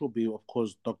cultural view, of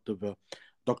course, Dr.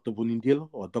 Vunindila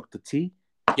or Dr. T.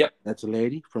 Yep. That's a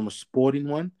lady. From a sporting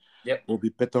one, yep, will be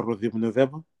Petar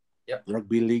Rodivneveva. Yep.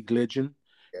 Rugby league legend.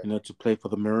 Yep. To play for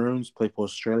the Maroons, play for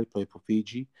Australia, play for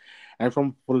Fiji. And from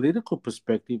a political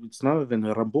perspective, it's none other than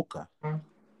Rambuka.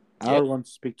 I want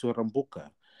to speak to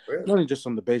Rambuka. Really? Not only just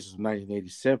on the basis of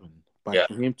 1987, but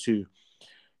for him to,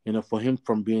 for him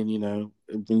from being,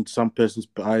 in some person's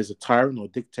eyes, a tyrant or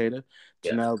dictator,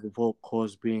 to now, before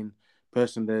cause being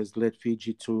person that has led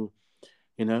Fiji to,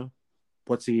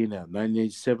 what's he now?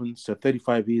 1987. So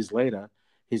 35 years later,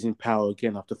 he's in power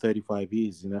again after 35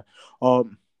 years,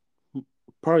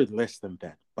 probably less than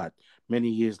that, but many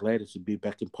years later to be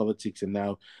back in politics and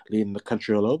now leading the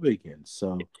country all over again.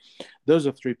 So those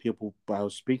are three people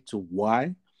I'll speak to.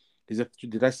 Why?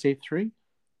 Did I say three?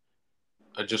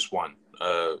 Just one.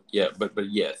 But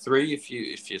three if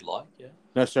you'd like. Yeah.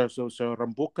 No, so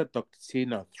Rambuka, Dr.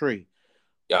 Tina, three.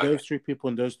 Yeah. those three people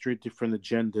and those three different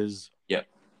agendas Yeah.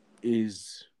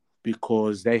 is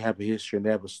because they have a history and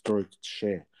they have a story to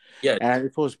share. Yeah. And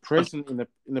if it was present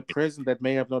in a present that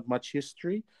may have not much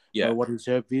history, Yeah. but what is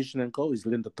her vision and goal is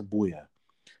Linda Tabuya.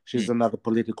 She's Hmm. another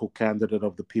political candidate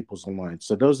of the People's Alliance.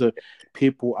 So those are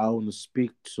people I want to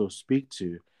speak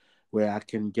to, where I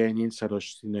can gain insight or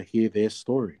hear their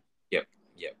story. Yep.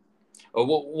 Yep. Oh,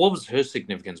 what was her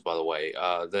significance, by the way?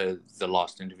 The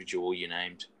last individual you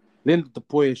named. Linda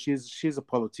Tabuya, she's a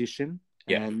politician,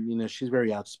 Yeah. and she's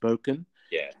very outspoken.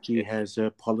 Yeah. She Yeah. has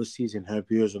her policies and her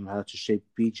views on how to shape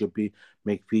Fiji,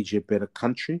 make Fiji a better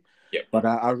country. Yeah. But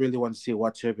I really want to see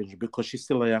what's her vision because she's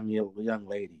still a young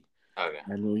lady. Okay.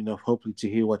 And hopefully to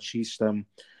hear what she's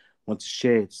wants to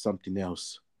share it's something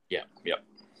else. Yeah. Yeah.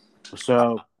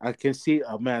 So I can see,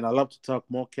 man, I love to talk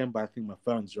more, Ken, but I think my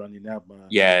phone's running out, man.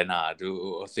 Yeah. Nah. I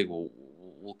think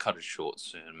we'll cut it short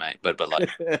soon, mate. But like,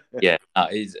 yeah.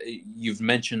 You've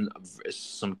mentioned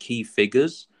some key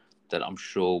figures that I'm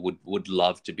sure would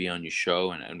love to be on your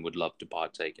show and would love to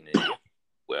partake in it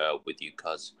with you,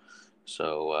 cuz.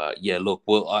 So yeah, look,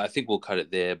 I think we'll cut it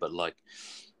there. But like,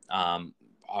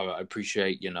 I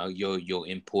appreciate your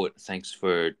input. Thanks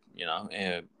for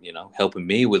helping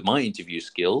me with my interview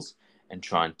skills and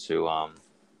trying to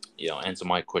answer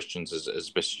my questions as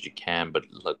best as you can. But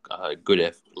look,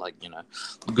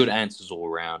 good answers all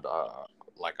around.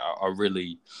 I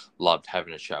really loved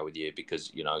having a chat with you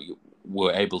because you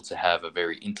were able to have a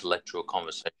very intellectual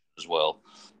conversation as well,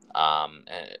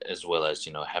 as well as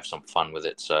have some fun with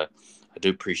it. So I do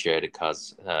appreciate it,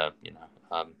 cuz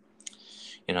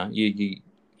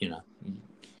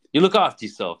you look after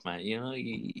yourself, man.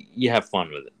 You have fun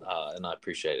with it, and I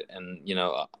appreciate it. And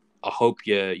I hope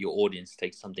your audience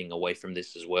takes something away from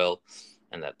this as well,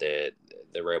 and that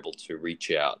they're able to reach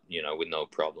out, with no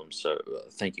problem. So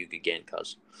thank you again,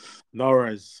 cuz. No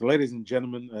worries. Ladies and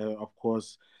gentlemen, of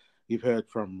course, you've heard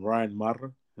from Ryan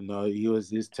Marra. He was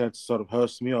his turn to sort of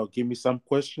host me or give me some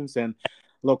questions. And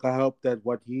look, I hope that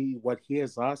what he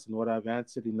has asked and what I've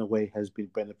answered in a way has been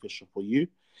beneficial for you.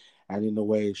 And in a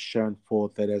way shown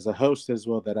forth that as a host as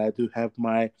well, that I do have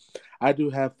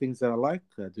things that I like.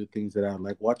 I do things that I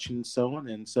like watching and so on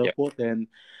and so Yep. forth. And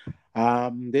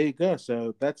there you go.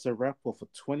 So that's a wrap for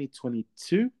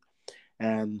 2022.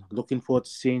 And looking forward to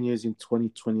seeing you in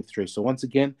 2023. So once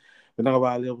again, for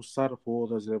all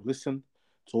those that have listened,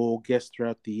 to all guests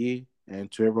throughout the year, and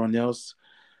to everyone else,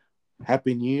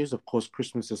 Happy New Year's. Of course,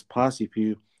 Christmas has passed. If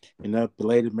you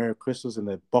belated Merry Christmas and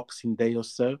a Boxing Day or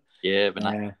so. Yeah, but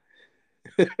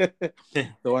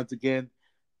So once again,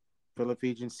 fellow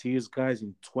Fijians, see you guys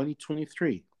in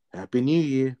 2023. Happy New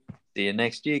Year. see you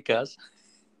next year, cuz.